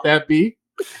listeners about that, B?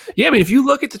 Yeah, I mean, if you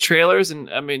look at the trailers, and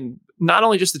I mean, not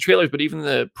only just the trailers, but even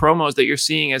the promos that you're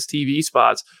seeing as TV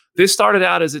spots, this started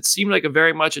out as it seemed like a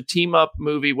very much a team up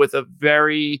movie with a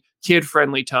very kid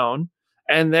friendly tone.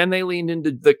 And then they leaned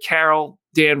into the Carol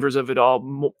Danvers of it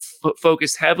all,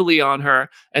 focused heavily on her.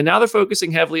 And now they're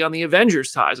focusing heavily on the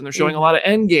Avengers ties, and they're showing a lot of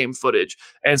Endgame footage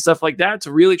and stuff like that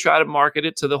to really try to market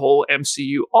it to the whole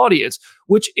MCU audience,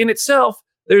 which in itself,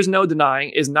 there's no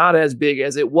denying, is not as big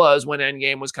as it was when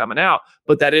Endgame was coming out.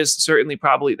 But that is certainly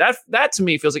probably, that to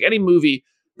me feels like any movie.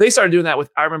 They started doing that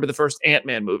with, I remember the first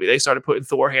Ant-Man movie. They started putting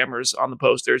Thor hammers on the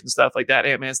posters and stuff like that.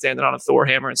 Ant-Man standing on a Thor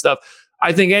hammer and stuff.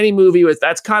 I think any movie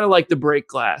that's kind of like the break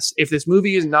glass. If this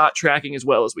movie is not tracking as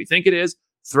well as we think it is,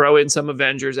 throw in some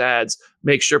Avengers ads,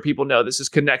 make sure people know this is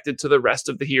connected to the rest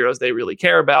of the heroes they really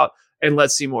care about, and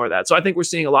let's see more of that. So I think we're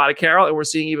seeing a lot of Carol, and we're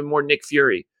seeing even more Nick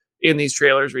Fury in these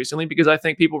trailers recently, because I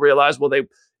think people realize,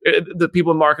 the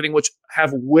people in marketing, which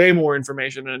have way more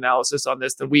information and analysis on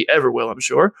this than we ever will, I'm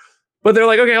sure. But they're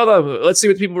like, okay, hold on, let's see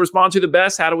what people respond to the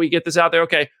best. How do we get this out there?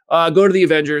 Okay, go to the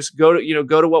Avengers. Go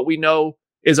to what we know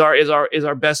is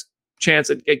our best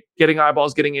chance at getting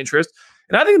eyeballs, getting interest.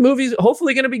 And I think the movie's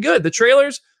hopefully going to be good. The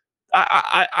trailers,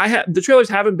 the trailers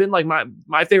haven't been like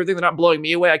my favorite thing. They're not blowing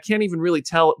me away. I can't even really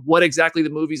tell what exactly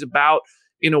the movie's about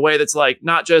in a way that's like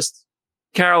not just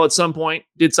Carol at some point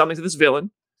did something to this villain,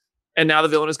 and now the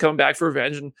villain is coming back for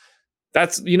revenge. And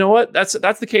that's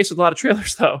the case with a lot of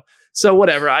trailers though. So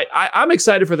whatever. I'm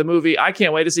excited for the movie. I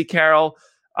can't wait to see Carol,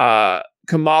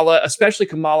 Kamala, especially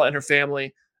Kamala and her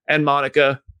family, and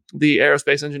Monica, the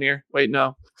aerospace engineer. Wait,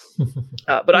 no.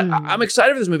 But I'm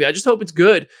excited for this movie. I just hope it's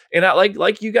good. And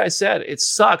like you guys said, it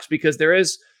sucks because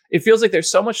it feels like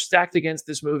there's so much stacked against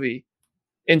this movie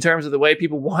in terms of the way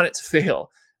people want it to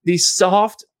fail. These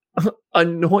soft,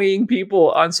 annoying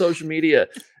people on social media.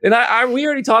 And we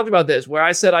already talked about this, where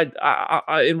I said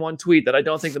I in one tweet that I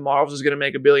don't think the Marvels is going to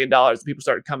make $1 billion. People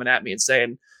started coming at me and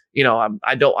saying,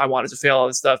 I want it to fail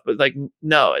and stuff. But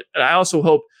no. And I also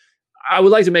hope, I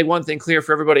would like to make one thing clear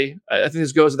for everybody. I think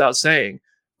this goes without saying,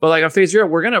 but on Phase Zero,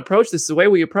 we're going to approach this the way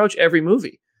we approach every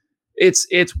movie.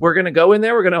 We're going to go in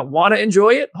there. We're going to want to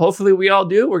enjoy it. Hopefully we all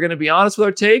do. We're going to be honest with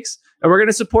our takes, and we're going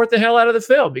to support the hell out of the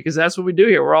film, because that's what we do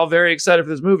here. We're all very excited for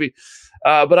this movie.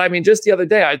 But I mean, just the other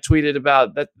day I tweeted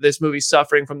about that this movie's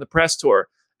suffering from the press tour,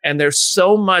 and there's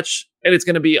so much, and it's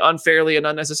going to be unfairly and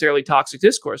unnecessarily toxic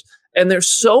discourse. And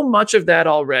there's so much of that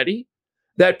already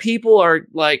that people are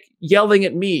yelling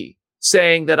at me,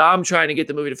 saying that I'm trying to get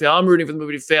the movie to fail, I'm rooting for the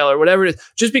movie to fail, or whatever it is,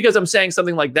 just because I'm saying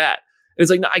something like that. And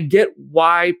it's no, I get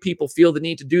why people feel the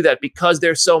need to do that, because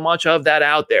there's so much of that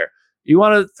out there. You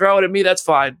want to throw it at me, that's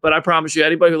fine. But I promise you,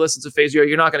 anybody who listens to Phase Zero,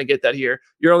 you're not going to get that here.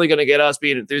 You're only going to get us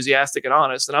being enthusiastic and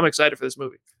honest. And I'm excited for this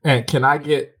movie. And can I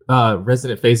get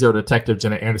resident Phase Zero detective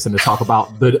Jenna Anderson to talk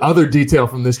about the other detail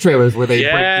from this trailer where they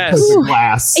break the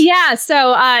glass? Yeah,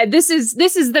 so this is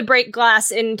the break glass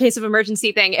in case of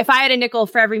emergency thing. If I had a nickel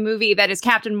for every movie that is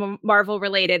Captain Marvel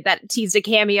related that teased a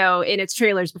cameo in its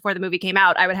trailers before the movie came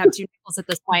out, I would have 2 nickels at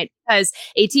this point, because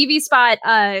a TV spot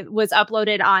was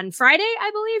uploaded on Friday, I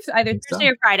believe, either Thursday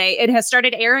or Friday. It has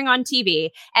started airing on TV,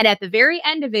 and at the very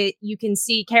end of it, you can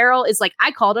see Carol is like,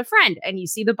 I called a friend, and you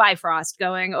see the Bifrost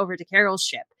going over to Carol's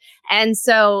ship. And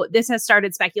so this has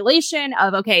started speculation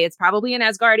of, okay, it's probably an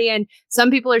Asgardian. Some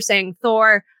people are saying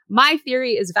Thor. My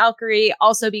theory is Valkyrie,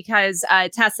 also because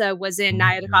Tessa was in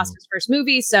Nia DaCosta's first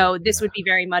movie, so this would be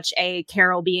very much a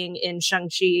Carol being in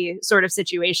Shang-Chi sort of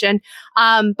situation.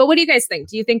 But what do you guys think?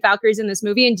 Do you think Valkyrie's in this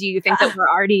movie, and do you think that we're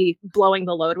already blowing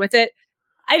the load with it?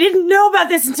 I didn't know about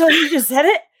this until you just said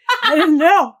it. I didn't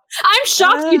know. I'm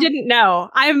shocked you didn't know.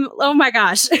 Oh my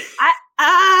gosh.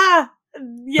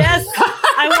 Yes,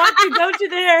 I want to go to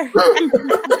there.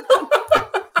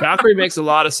 Valkyrie makes a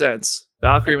lot of sense.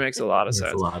 Valkyrie makes a lot of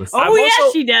sense. Oh yeah,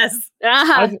 she does.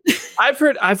 I'll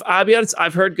be honest,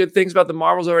 I've heard good things about the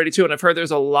Marvels already too, and I've heard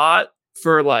there's a lot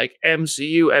for like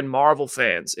MCU and Marvel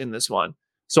fans in this one.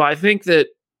 So I think that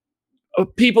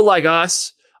people like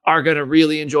us are going to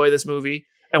really enjoy this movie,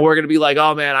 and we're going to be like,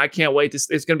 oh man, I can't wait. It's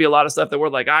going to be a lot of stuff that we're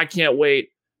like, I can't wait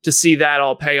to see that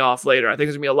all pay off later. I think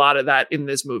there's going to be a lot of that in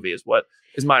this movie is what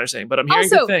is my understanding, but I'm hearing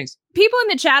also, good things. People in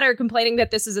the chat are complaining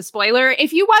that this is a spoiler.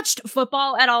 If you watched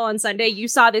football at all on Sunday, you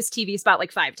saw this TV spot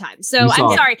like 5 times. So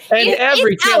I'm sorry. And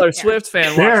every Taylor Swift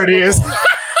fan. There it is.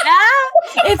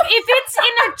 If it's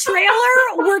in a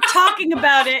trailer, we're talking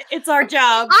about it. It's our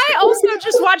job. I also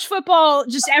just watch football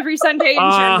just every Sunday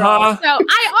in general. So okay.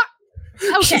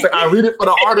 She's like, I read it for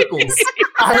the articles. Listen,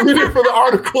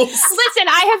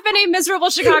 I have been a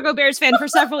miserable Chicago Bears fan for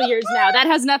several years now. That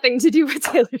has nothing to do with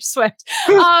Taylor Swift.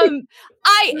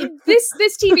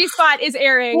 This TV spot is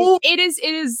airing. It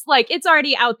is like, it's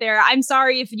already out there. I'm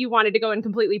sorry if you wanted to go in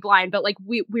completely blind, but like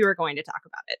we were going to talk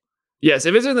about it. Yes,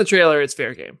 if it's in the trailer, it's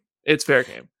fair game. It's fair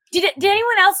game. Did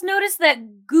anyone else notice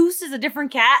that Goose is a different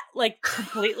cat, like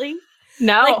completely?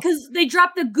 No, like because they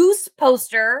dropped the Goose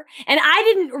poster, and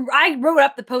I wrote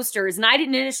up the posters, and I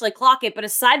didn't initially clock it, but a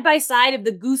side by side of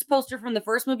the Goose poster from the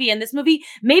first movie and this movie,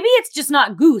 maybe it's just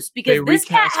not Goose because this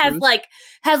cat has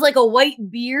like a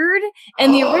white beard,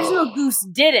 and the original Goose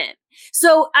didn't.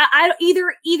 So I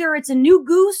either it's a new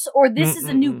Goose or this is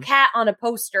a new cat on a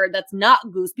poster that's not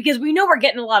Goose, because we know we're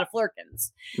getting a lot of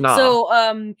Flurkins. Nah.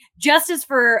 So justice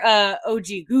for OG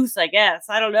Goose, I guess.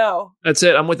 I don't know. That's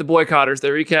it. I'm with the boycotters.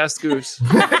 They recast Goose.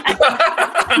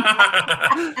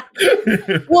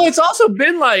 Well, it's also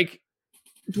been like,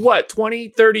 what, 20,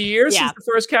 30 years since the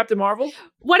first Captain Marvel?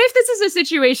 What if this is a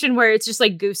situation where it's just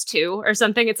like Goose 2 or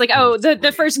something? It's like, oh,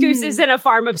 the first Goose is in a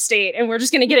farm upstate, and we're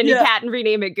just going to get a new cat and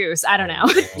rename it Goose. I don't know.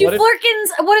 But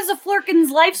what is a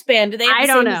Flurkin's lifespan? Do they have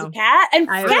the same as a cat? And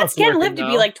cats can live to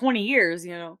be like 20 years,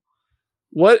 you know.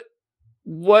 What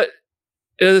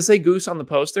does it say Goose on the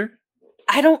poster?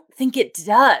 I don't think it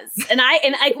does. And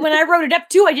I when I wrote it up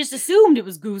too, I just assumed it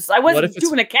was Goose. I wasn't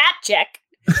doing a cat check.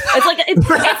 It's like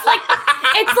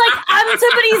I'm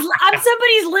somebody's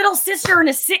little sister in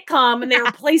a sitcom, and they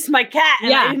replaced my cat,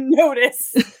 and I didn't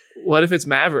notice. What if it's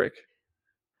Maverick?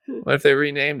 What if they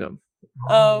renamed him?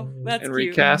 Oh, that's and cute.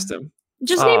 Recast him.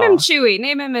 Just name him Chewy.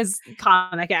 Name him as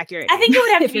comic accurate. I think it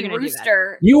would have to be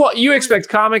Rooster. You expect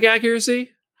comic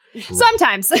accuracy?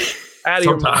 Sometimes. Out of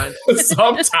your mind.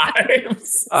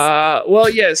 Sometimes. Well,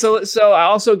 yeah. So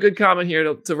also good comment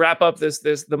here to wrap up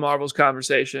the Marvels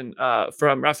conversation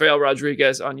from Rafael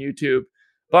Rodriguez on YouTube.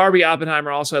 Barbie,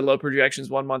 Oppenheimer also had low projections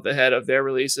 1 month ahead of their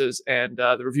releases, and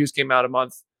the reviews came out a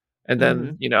month, and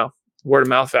then word of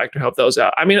mouth factor helped those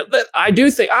out. I mean, I do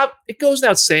think it goes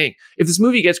without saying, if this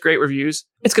movie gets great reviews,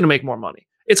 it's going to make more money.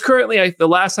 It's currently, the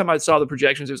last time I saw the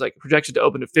projections, it was like projected to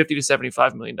open to $50 to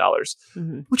 $75 million,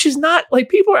 which is not like,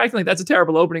 people are acting like that's a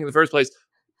terrible opening in the first place.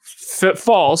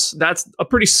 False. That's a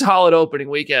pretty solid opening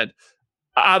weekend.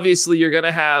 Obviously, you're going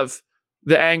to have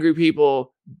the angry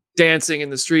people dancing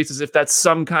in the streets as if that's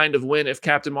some kind of win. If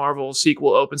Captain Marvel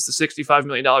sequel opens to $65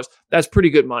 million, that's pretty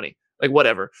good money. Like,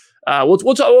 whatever.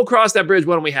 We'll cross that bridge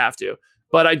when we have to.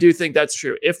 But I do think that's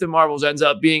true. If the Marvels ends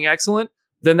up being excellent,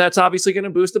 then that's obviously going to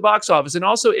boost the box office. And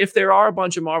also, if there are a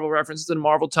bunch of Marvel references and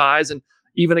Marvel ties and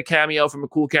even a cameo from a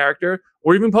cool character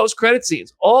or even post-credit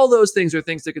scenes, all those things are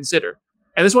things to consider.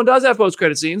 And this one does have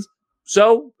post-credit scenes.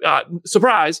 So,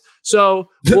 surprise. So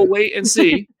we'll wait and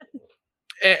see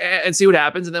and see what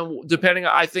happens. And then depending,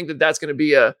 I think that's going to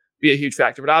be a huge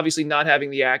factor. But obviously not having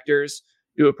the actors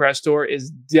do a press tour is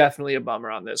definitely a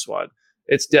bummer on this one.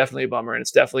 It's definitely a bummer, and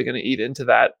it's definitely going to eat into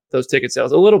those ticket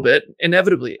sales a little bit,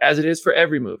 inevitably, as it is for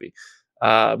every movie.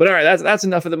 But all right, that's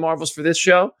enough of the Marvels for this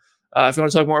show. If you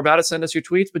want to talk more about it, send us your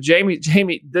tweets. But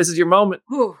Jamie, this is your moment.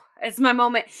 Ooh, it's my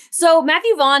moment. So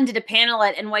Matthew Vaughn did a panel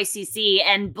at NYCC,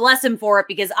 and bless him for it,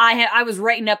 because I was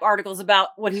writing up articles about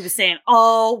what he was saying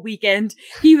all weekend.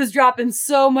 He was dropping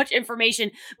so much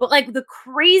information. But like the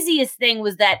craziest thing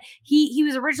was that he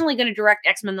was originally going to direct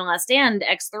X-Men: The Last Stand,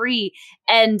 X3,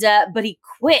 and but he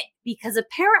quit because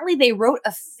apparently they wrote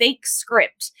a fake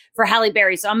script for Halle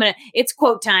Berry. So it's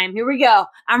quote time. Here we go.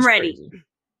 I'm ready. Crazy.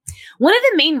 One of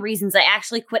the main reasons I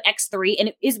actually quit X3,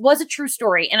 and was a true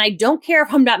story, and I don't care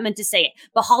if I'm not meant to say it,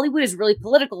 but Hollywood is really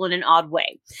political in an odd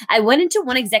way. I went into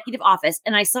one executive office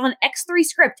and I saw an X3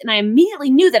 script and I immediately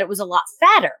knew that it was a lot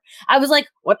fatter. I was like,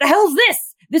 what the hell is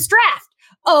this? This draft?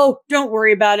 Oh, don't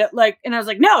worry about it. And I was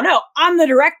like, no, I'm the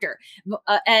director.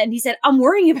 And he said, I'm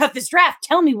worrying about this draft.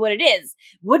 Tell me what it is.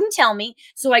 Wouldn't tell me.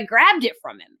 So I grabbed it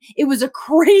from him. It was a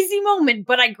crazy moment,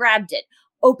 but I grabbed it.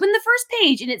 Opened the first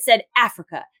page and it said,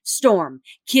 Africa, storm,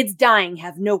 kids dying,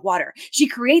 have no water. She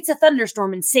creates a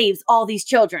thunderstorm and saves all these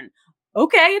children.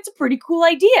 Okay, it's a pretty cool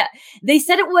idea. They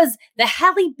said it was the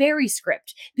Halle Berry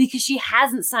script because she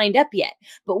hasn't signed up yet.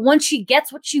 But once she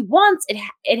gets what she wants,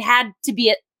 it had to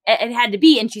be,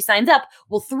 and she signs up,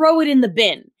 we'll throw it in the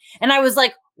bin. And I was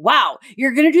like, wow,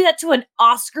 you're going to do that to an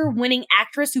Oscar-winning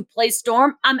actress who plays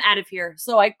Storm? I'm out of here.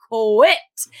 So I quit.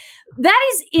 That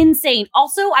is insane.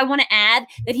 Also, I want to add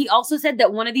that he also said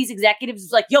that one of these executives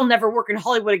was like, you'll never work in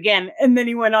Hollywood again. And then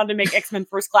he went on to make X-Men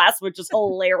First Class, which is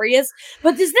hilarious.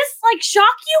 But does this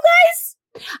shock you guys?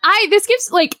 This gives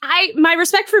my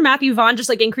respect for Matthew Vaughn just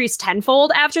increased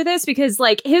tenfold after this, because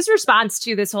his response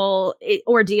to this whole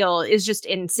ordeal is just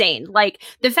insane.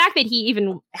 The fact that he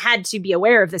even had to be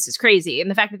aware of this is crazy,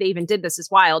 and the fact that they even did this is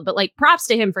wild. But props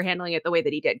to him for handling it the way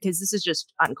that he did, because this is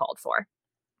just uncalled for.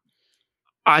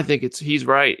 I think he's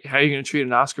right. How are you going to treat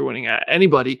an Oscar-winning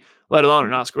anybody, let alone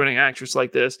an Oscar-winning actress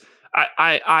like this?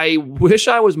 I wish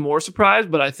I was more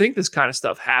surprised, but I think this kind of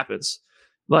stuff happens.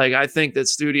 I think that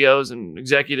studios and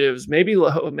executives, maybe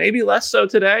less so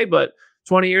today, but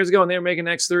 20 years ago when they were making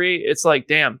X3, it's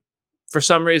damn, for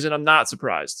some reason, I'm not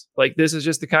surprised. This is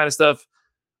just the kind of stuff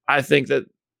I think it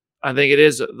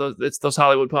is. It's those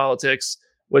Hollywood politics,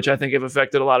 which I think have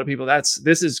affected a lot of people.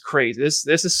 This is crazy. This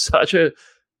is such a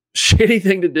shitty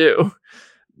thing to do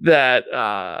that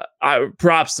I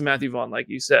props to Matthew Vaughn, like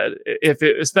you said,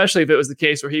 especially if it was the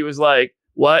case where he was like,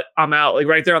 what? I'm out.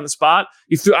 Right there on the spot.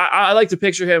 I like to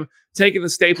picture him taking the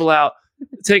staple out,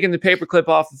 taking the paper clip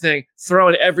off the thing,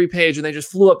 throwing every page, and they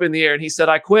just flew up in the air. And he said,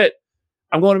 I quit.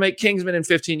 I'm going to make Kingsman in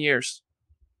 15 years.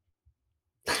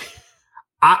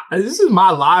 This is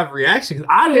my live reaction because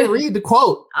I didn't read the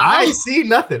quote. I ain't see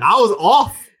nothing. I was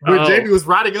off when Jamie was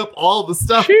writing up all the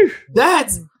stuff. Phew.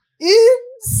 That's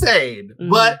insane.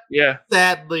 But yeah,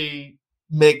 sadly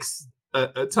makes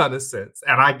a ton of sense.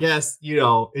 And I guess,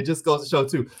 it just goes to show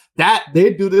too that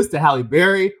they do this to Halle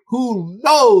Berry. Who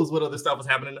knows what other stuff was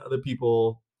happening to other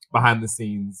people behind the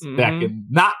scenes back in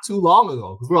not too long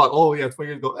ago. Because we're like, oh yeah, 20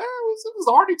 years ago, it was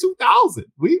already 2000.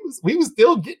 We was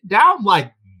still getting down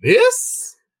like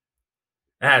this.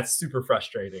 That's super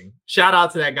frustrating. Shout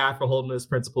out to that guy for holding his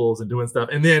principles and doing stuff.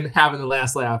 And then having the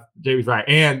last laugh, Jamie's right.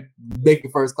 And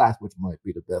making First Class, which might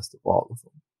be the best of all of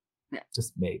them. Yeah.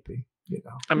 Just maybe.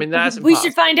 I mean, that's we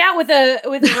should find out with a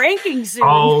ranking soon.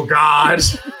 Oh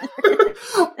gosh,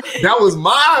 that was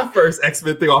my first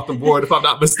X-Men thing off the board, if I'm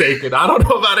not mistaken. I don't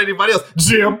know about anybody else.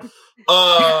 Jim,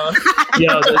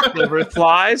 the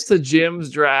replies to Jim's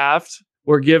draft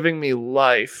were giving me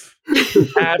life,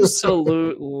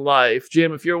 absolute life.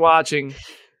 Jim, if you're watching,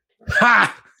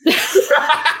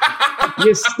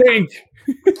 you stink.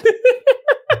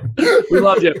 We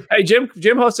love Jim. Hey, Jim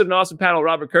hosted an awesome panel with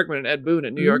Robert Kirkman and Ed Boon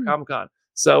at New York Comic Con.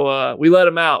 So we let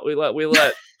him out. We let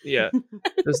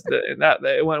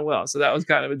it went well. So that was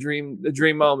kind of a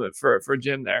dream moment for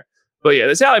Jim there. But yeah,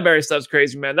 this Halle Berry stuff's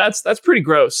crazy, man. That's pretty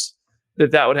gross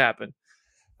that would happen.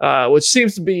 Which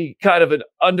seems to be kind of an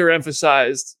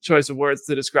underemphasized choice of words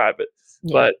to describe it.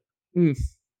 Yeah. But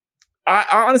I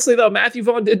honestly though, Matthew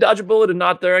Vaughn did dodge a bullet in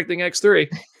not directing X3.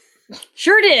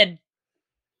 Sure did.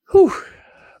 Whew.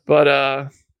 But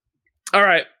all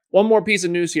right, one more piece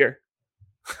of news here.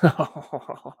 This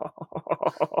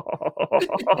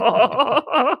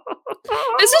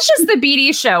is just the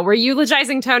BD show. We're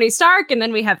eulogizing Tony Stark, and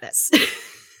then we have this.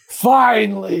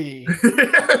 Finally,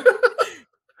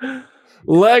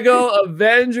 Lego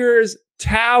Avengers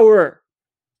Tower.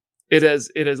 It has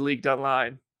leaked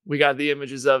online. We got the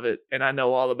images of it, and I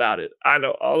know all about it.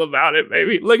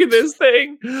 Baby. Look at this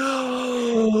thing.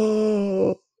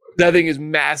 That thing is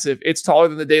massive. It's taller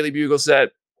than the Daily Bugle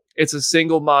set. It's a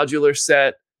single modular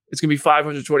set. It's going to be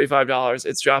 $525.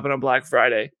 It's dropping on Black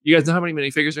Friday. You guys know how many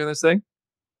minifigures are in this thing?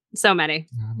 So many.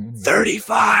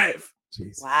 35.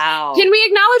 Jeez. Wow. Can we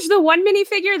acknowledge the one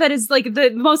minifigure that is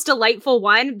the most delightful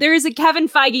one? There is a Kevin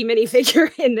Feige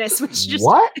minifigure in this, which just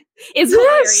is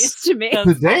hilarious to me.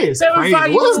 Today is crazy.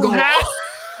 What is going on?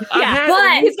 Yeah,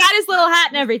 but he's got his little hat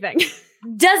and everything.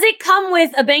 Does it come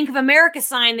with a Bank of America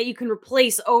sign that you can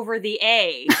replace over the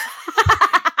A?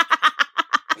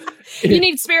 You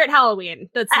need Spirit Halloween.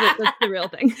 That's the real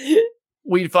thing.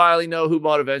 we finally know who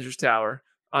bought Avengers Tower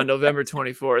on November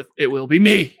 24th. It will be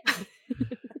me.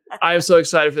 I am so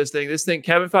excited for this thing. This thing,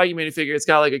 Kevin Feige minifigure, it's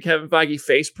got like a Kevin Feige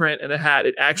face print and a hat.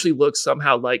 It actually looks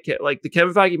somehow like the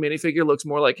Kevin Feige minifigure looks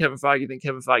more like Kevin Feige than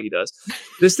Kevin Feige does.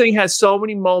 This thing has so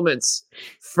many moments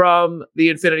from the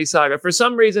Infinity Saga. For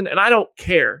some reason, and I don't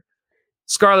care,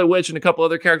 Scarlet Witch and a couple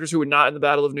other characters who were not in the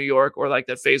Battle of New York or like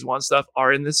that Phase 1 stuff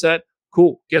are in this set.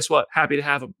 Cool. Guess what? Happy to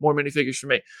have them. More minifigures for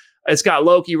me. It's got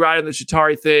Loki riding the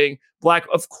Chitauri thing.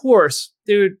 Of course,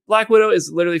 dude. Black Widow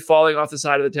is literally falling off the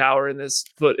side of the tower in this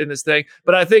thing.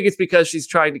 But I think it's because she's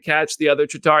trying to catch the other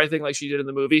Chitauri thing, like she did in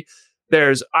the movie.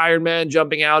 There's Iron Man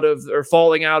falling out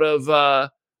of the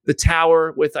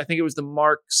tower with, I think it was the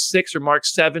Mark 6 or Mark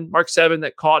 7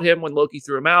 that caught him when Loki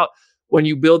threw him out. When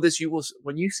you build this,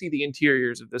 when you see the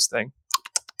interiors of this thing,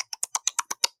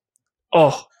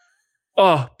 oh,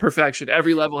 perfection.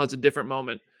 Every level has a different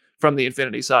moment from the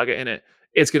Infinity Saga in it.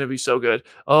 It's going to be so good.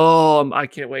 Oh, I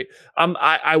can't wait.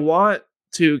 I want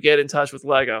to get in touch with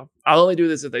Lego. I'll only do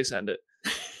this if they send it.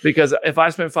 Because if I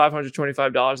spend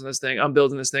 $525 on this thing, I'm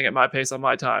building this thing at my pace on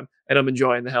my time, and I'm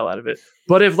enjoying the hell out of it.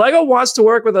 But if Lego wants to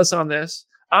work with us on this,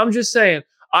 I'm just saying,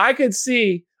 I could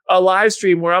see a live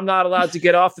stream where I'm not allowed to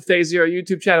get off the Phase Zero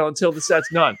YouTube channel until the set's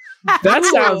done. That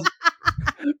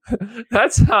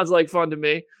sounds like fun to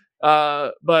me.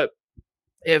 But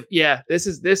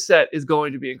this set is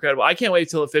going to be incredible. I can't wait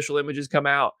till official images come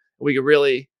out. We can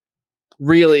really,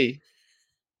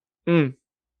 because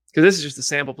this is just a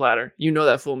sample platter. You know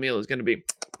that full meal is going to be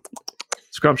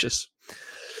scrumptious.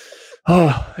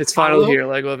 Oh, it's finally here,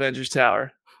 Lego Avengers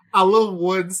Tower. I love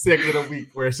one segment a week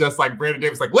where it's just like Brandon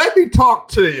Davis, like, let me talk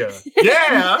to you.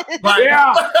 Yeah. Like, yeah.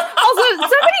 Also,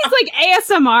 somebody's like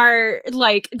ASMR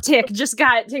like tick just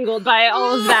got tingled by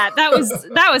all of that. That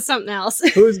was something else.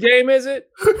 Whose game is it?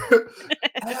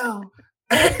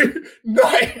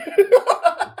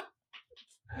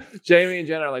 Jamie and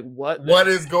Jenna are like, what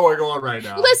is going on right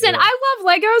now? Listen, I love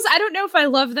Legos. I don't know if I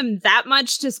love them that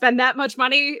much to spend that much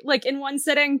money like in one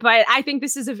sitting, but I think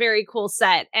this is a very cool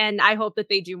set, and I hope that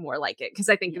they do more like it because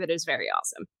I think that it is very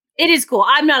awesome. It is cool.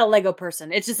 I'm not a Lego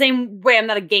person. It's the same way I'm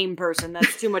not a game person.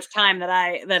 That's too much time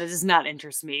that it does not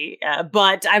interest me.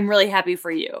 But I'm really happy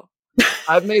for you.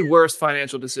 I've made worse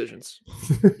financial decisions.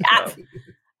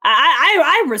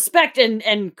 I respect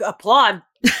and applaud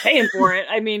paying for it.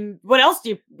 I mean, what else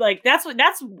do you like? That's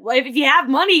if you have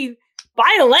money,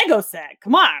 buy a Lego set.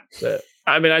 Come on.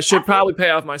 I mean, I should probably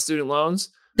pay off my student loans,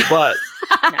 but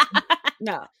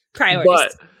no priorities.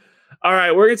 But all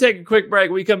right, we're gonna take a quick break.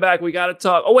 When we come back, we got to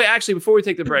talk. Oh wait, actually, before we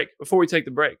take the break,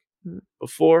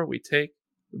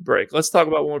 let's talk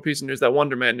about one more piece of news. That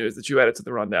Wonder Man news that you added to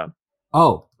the rundown.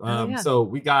 So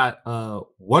we got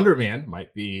Wonder Man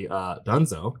might be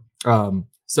Dunzo.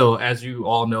 So as you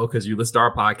all know, because you listened to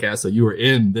our podcast, so you were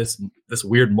in this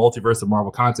weird multiverse of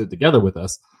Marvel content together with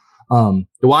us. The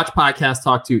Watch podcast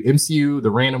talked to MCU,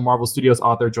 the Reign of Marvel Studios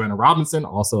author Joanna Robinson,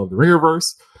 also of the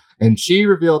Ringerverse, and she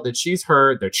revealed that she's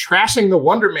heard they're trashing the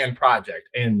Wonder Man project.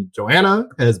 And Joanna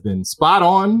has been spot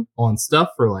on stuff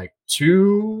for like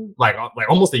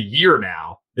almost a year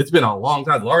now. It's been a long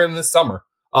time, longer than this summer.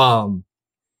 And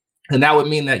that would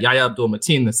mean that Yahya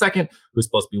Abdul-Mateen II, who's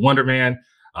supposed to be Wonder Man,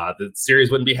 the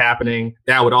series wouldn't be happening.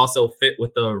 That would also fit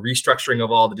with the restructuring of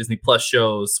all the Disney Plus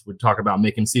shows. We'd talk about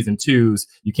making season 2s.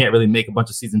 You can't really make a bunch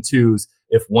of season 2s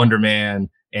if Wonder Man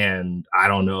and I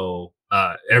don't know,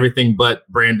 everything but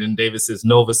Brandon Davis's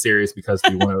Nova series, because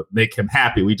we want to make him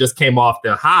happy. We just came off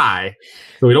the high,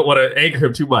 so we don't want to anger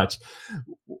him too much.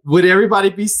 Would everybody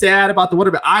be sad about the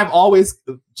Wonder Man? I'm always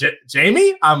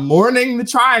Jamie. I'm mourning the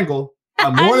triangle.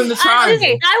 I'm mourning the triangle.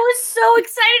 I was so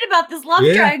excited about this love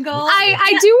triangle.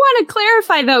 I do want to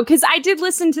clarify though, because I did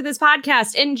listen to this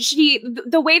podcast, and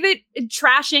the way that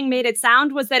trashing made it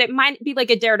sound was that it might be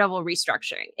like a Daredevil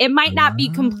restructuring. It might not be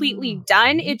completely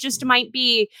done. It just might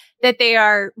be that they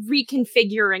are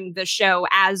reconfiguring the show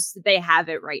as they have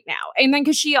it right now. And then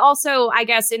because she also, I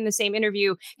guess, in the same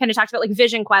interview, kind of talked about like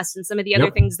Vision Quest and some of the other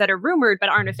things that are rumored but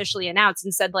aren't officially announced,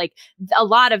 and said like a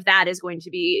lot of that is going to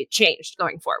be changed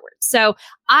going forward. So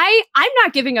I'm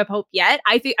not giving up hope yet.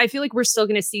 I feel like we're still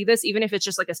going to see this, even if it's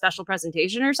just like a special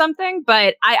presentation or something.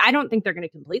 But I don't think they're going to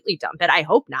completely dump it. I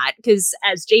hope not, because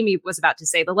as Jamie was about to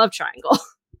say, the love triangle.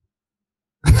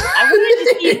 I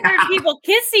wanted to see certain people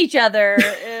kiss each other.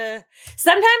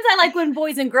 Sometimes I like when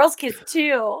boys and girls kiss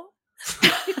too.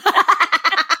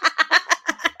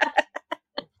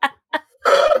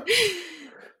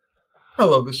 I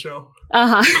love the show.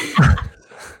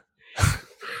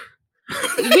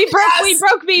 We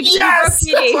broke BB. Yes!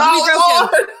 We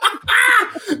broke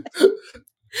him.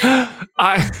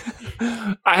 I'm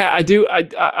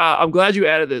glad you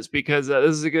added this because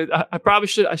this is a good. I probably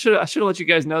should. I should have let you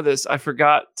guys know this. I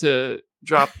forgot to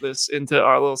drop this into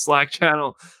our little Slack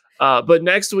channel. But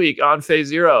next week on Phase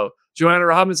Zero, Joanna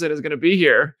Robinson is going to be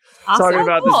here talking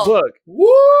about this book.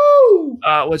 Woo!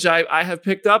 Which I have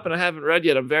picked up and I haven't read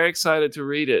yet. I'm very excited to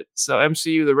read it. So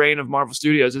MCU: The Reign of Marvel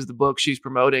Studios is the book she's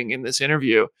promoting in this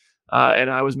interview. And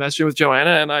I was messaging with Joanna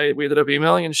and we ended up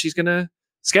emailing and she's going to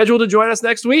schedule to join us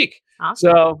next week.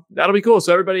 Awesome. So that'll be cool.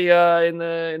 So everybody in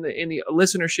the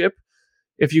listenership,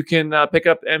 if you can pick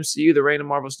up MCU: The Reign of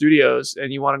Marvel Studios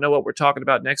and you want to know what we're talking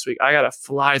about next week, I got to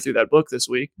fly through that book this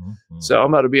week. Mm-hmm. So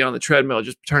I'm about to be on the treadmill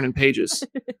just turning pages.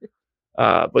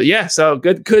 But yeah, so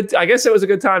good. I guess it was a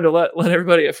good time to let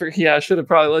everybody. I should have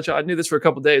probably let you. I knew this for a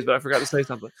couple of days, but I forgot to say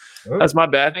something. That's my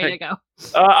bad. There you go.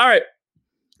 All right.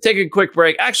 Take a quick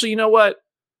break. Actually, you know what?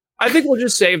 I think we'll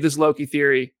just save this Loki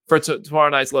theory for tomorrow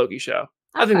night's Loki show.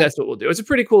 I think that's what we'll do. It's a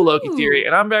pretty cool Loki theory,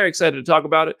 and I'm very excited to talk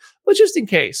about it. But just in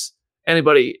case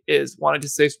anybody is wanting to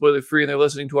stay spoiler free and they're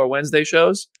listening to our Wednesday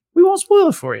shows, we won't spoil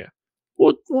it for you.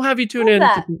 We'll have you tune in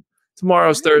to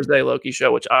tomorrow's Thursday Loki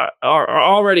show, which are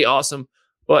already awesome.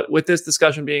 But with this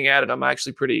discussion being added, I'm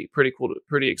actually pretty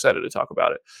excited to talk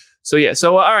about it. So yeah.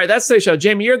 So all right, that's today's show.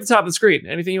 Jamie, you're at the top of the screen.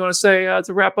 Anything you want to say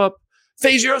to wrap up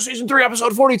Phase Zero Season 3,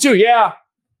 Episode 42? Yeah.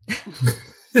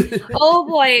 Oh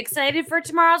boy, excited for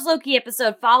tomorrow's Loki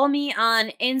episode. Follow me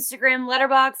on Instagram,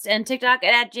 Letterboxd, and TikTok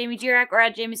at Jamie Jirak or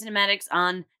at Jamie Cinematics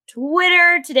on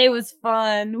Twitter. Today was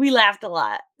fun. We laughed a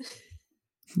lot.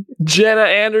 Jenna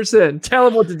Anderson, tell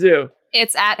them what to do.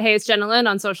 It's at Hayes Jenalyn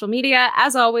on social media.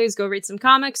 As always, go read some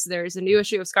comics. There's a new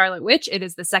issue of Scarlet Witch. It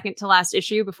is the second to last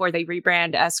issue before they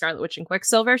rebrand as Scarlet Witch and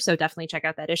Quicksilver. So definitely check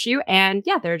out that issue. And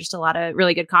yeah, there are just a lot of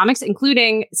really good comics,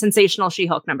 including Sensational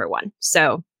She-Hulk #1.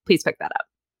 So please pick that up.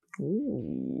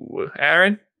 Ooh,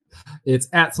 Aaron? It's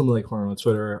at something like Corner on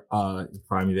Twitter. You can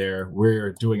find me there.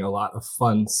 We're doing a lot of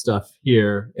fun stuff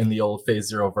here in the old Phase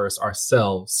Zero verse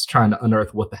ourselves, trying to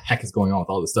unearth what the heck is going on with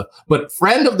all this stuff. But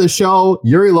friend of the show,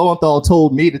 Yuri Lowenthal,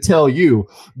 told me to tell you,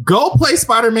 go play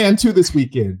Spider-Man 2 this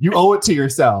weekend. You owe it to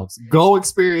yourselves. Go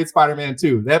experience Spider-Man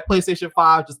 2. That PlayStation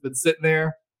 5 just been sitting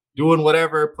there doing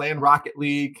whatever, playing Rocket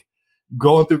League,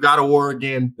 going through God of War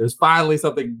again. There's finally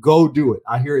something. Go do it.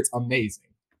 I hear it's amazing.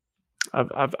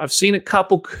 I've seen a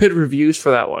couple good reviews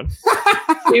for that one.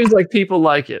 Seems like people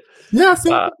like it. Yeah,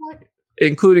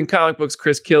 including Comic Books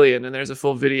Chris Killian, and there's a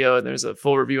full video and there's a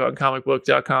full review on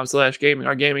comicbook.com/gaming.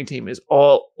 Our gaming team is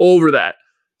all over that.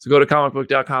 So go to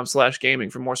comicbook.com/gaming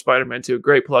for more Spider-Man 2.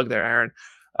 Great plug there, Aaron.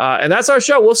 And that's our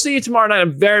show. We'll see you tomorrow night.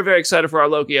 I'm very, very excited for our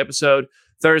Loki episode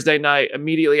Thursday night,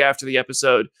 immediately after the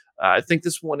episode. I think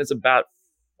this one is about,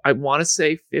 I want to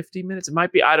say 50 minutes. It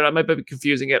might be, I don't know. I might be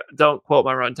confusing it. Don't quote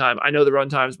my runtime. I know the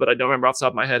runtimes, but I don't remember off the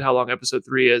top of my head how long episode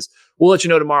 3 is. We'll let you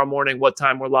know tomorrow morning what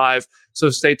time we're live. So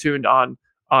stay tuned on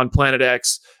Planet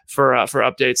X for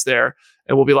updates there.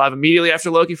 And we'll be live immediately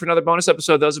after Loki for another bonus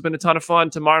episode. Those have been a ton of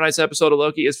fun. Tomorrow night's episode of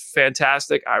Loki is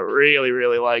fantastic. I really,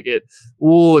 really like it.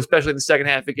 Ooh, especially in the second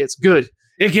half. It gets good.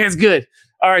 It gets good.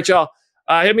 All right, y'all.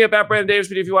 Hit me up at Brandon Davis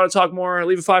if you want to talk more.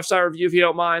 Leave a 5-star review if you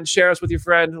don't mind. Share us with your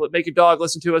friend. Make your dog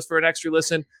listen to us for an extra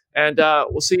listen. And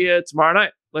we'll see you tomorrow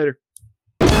night. Later.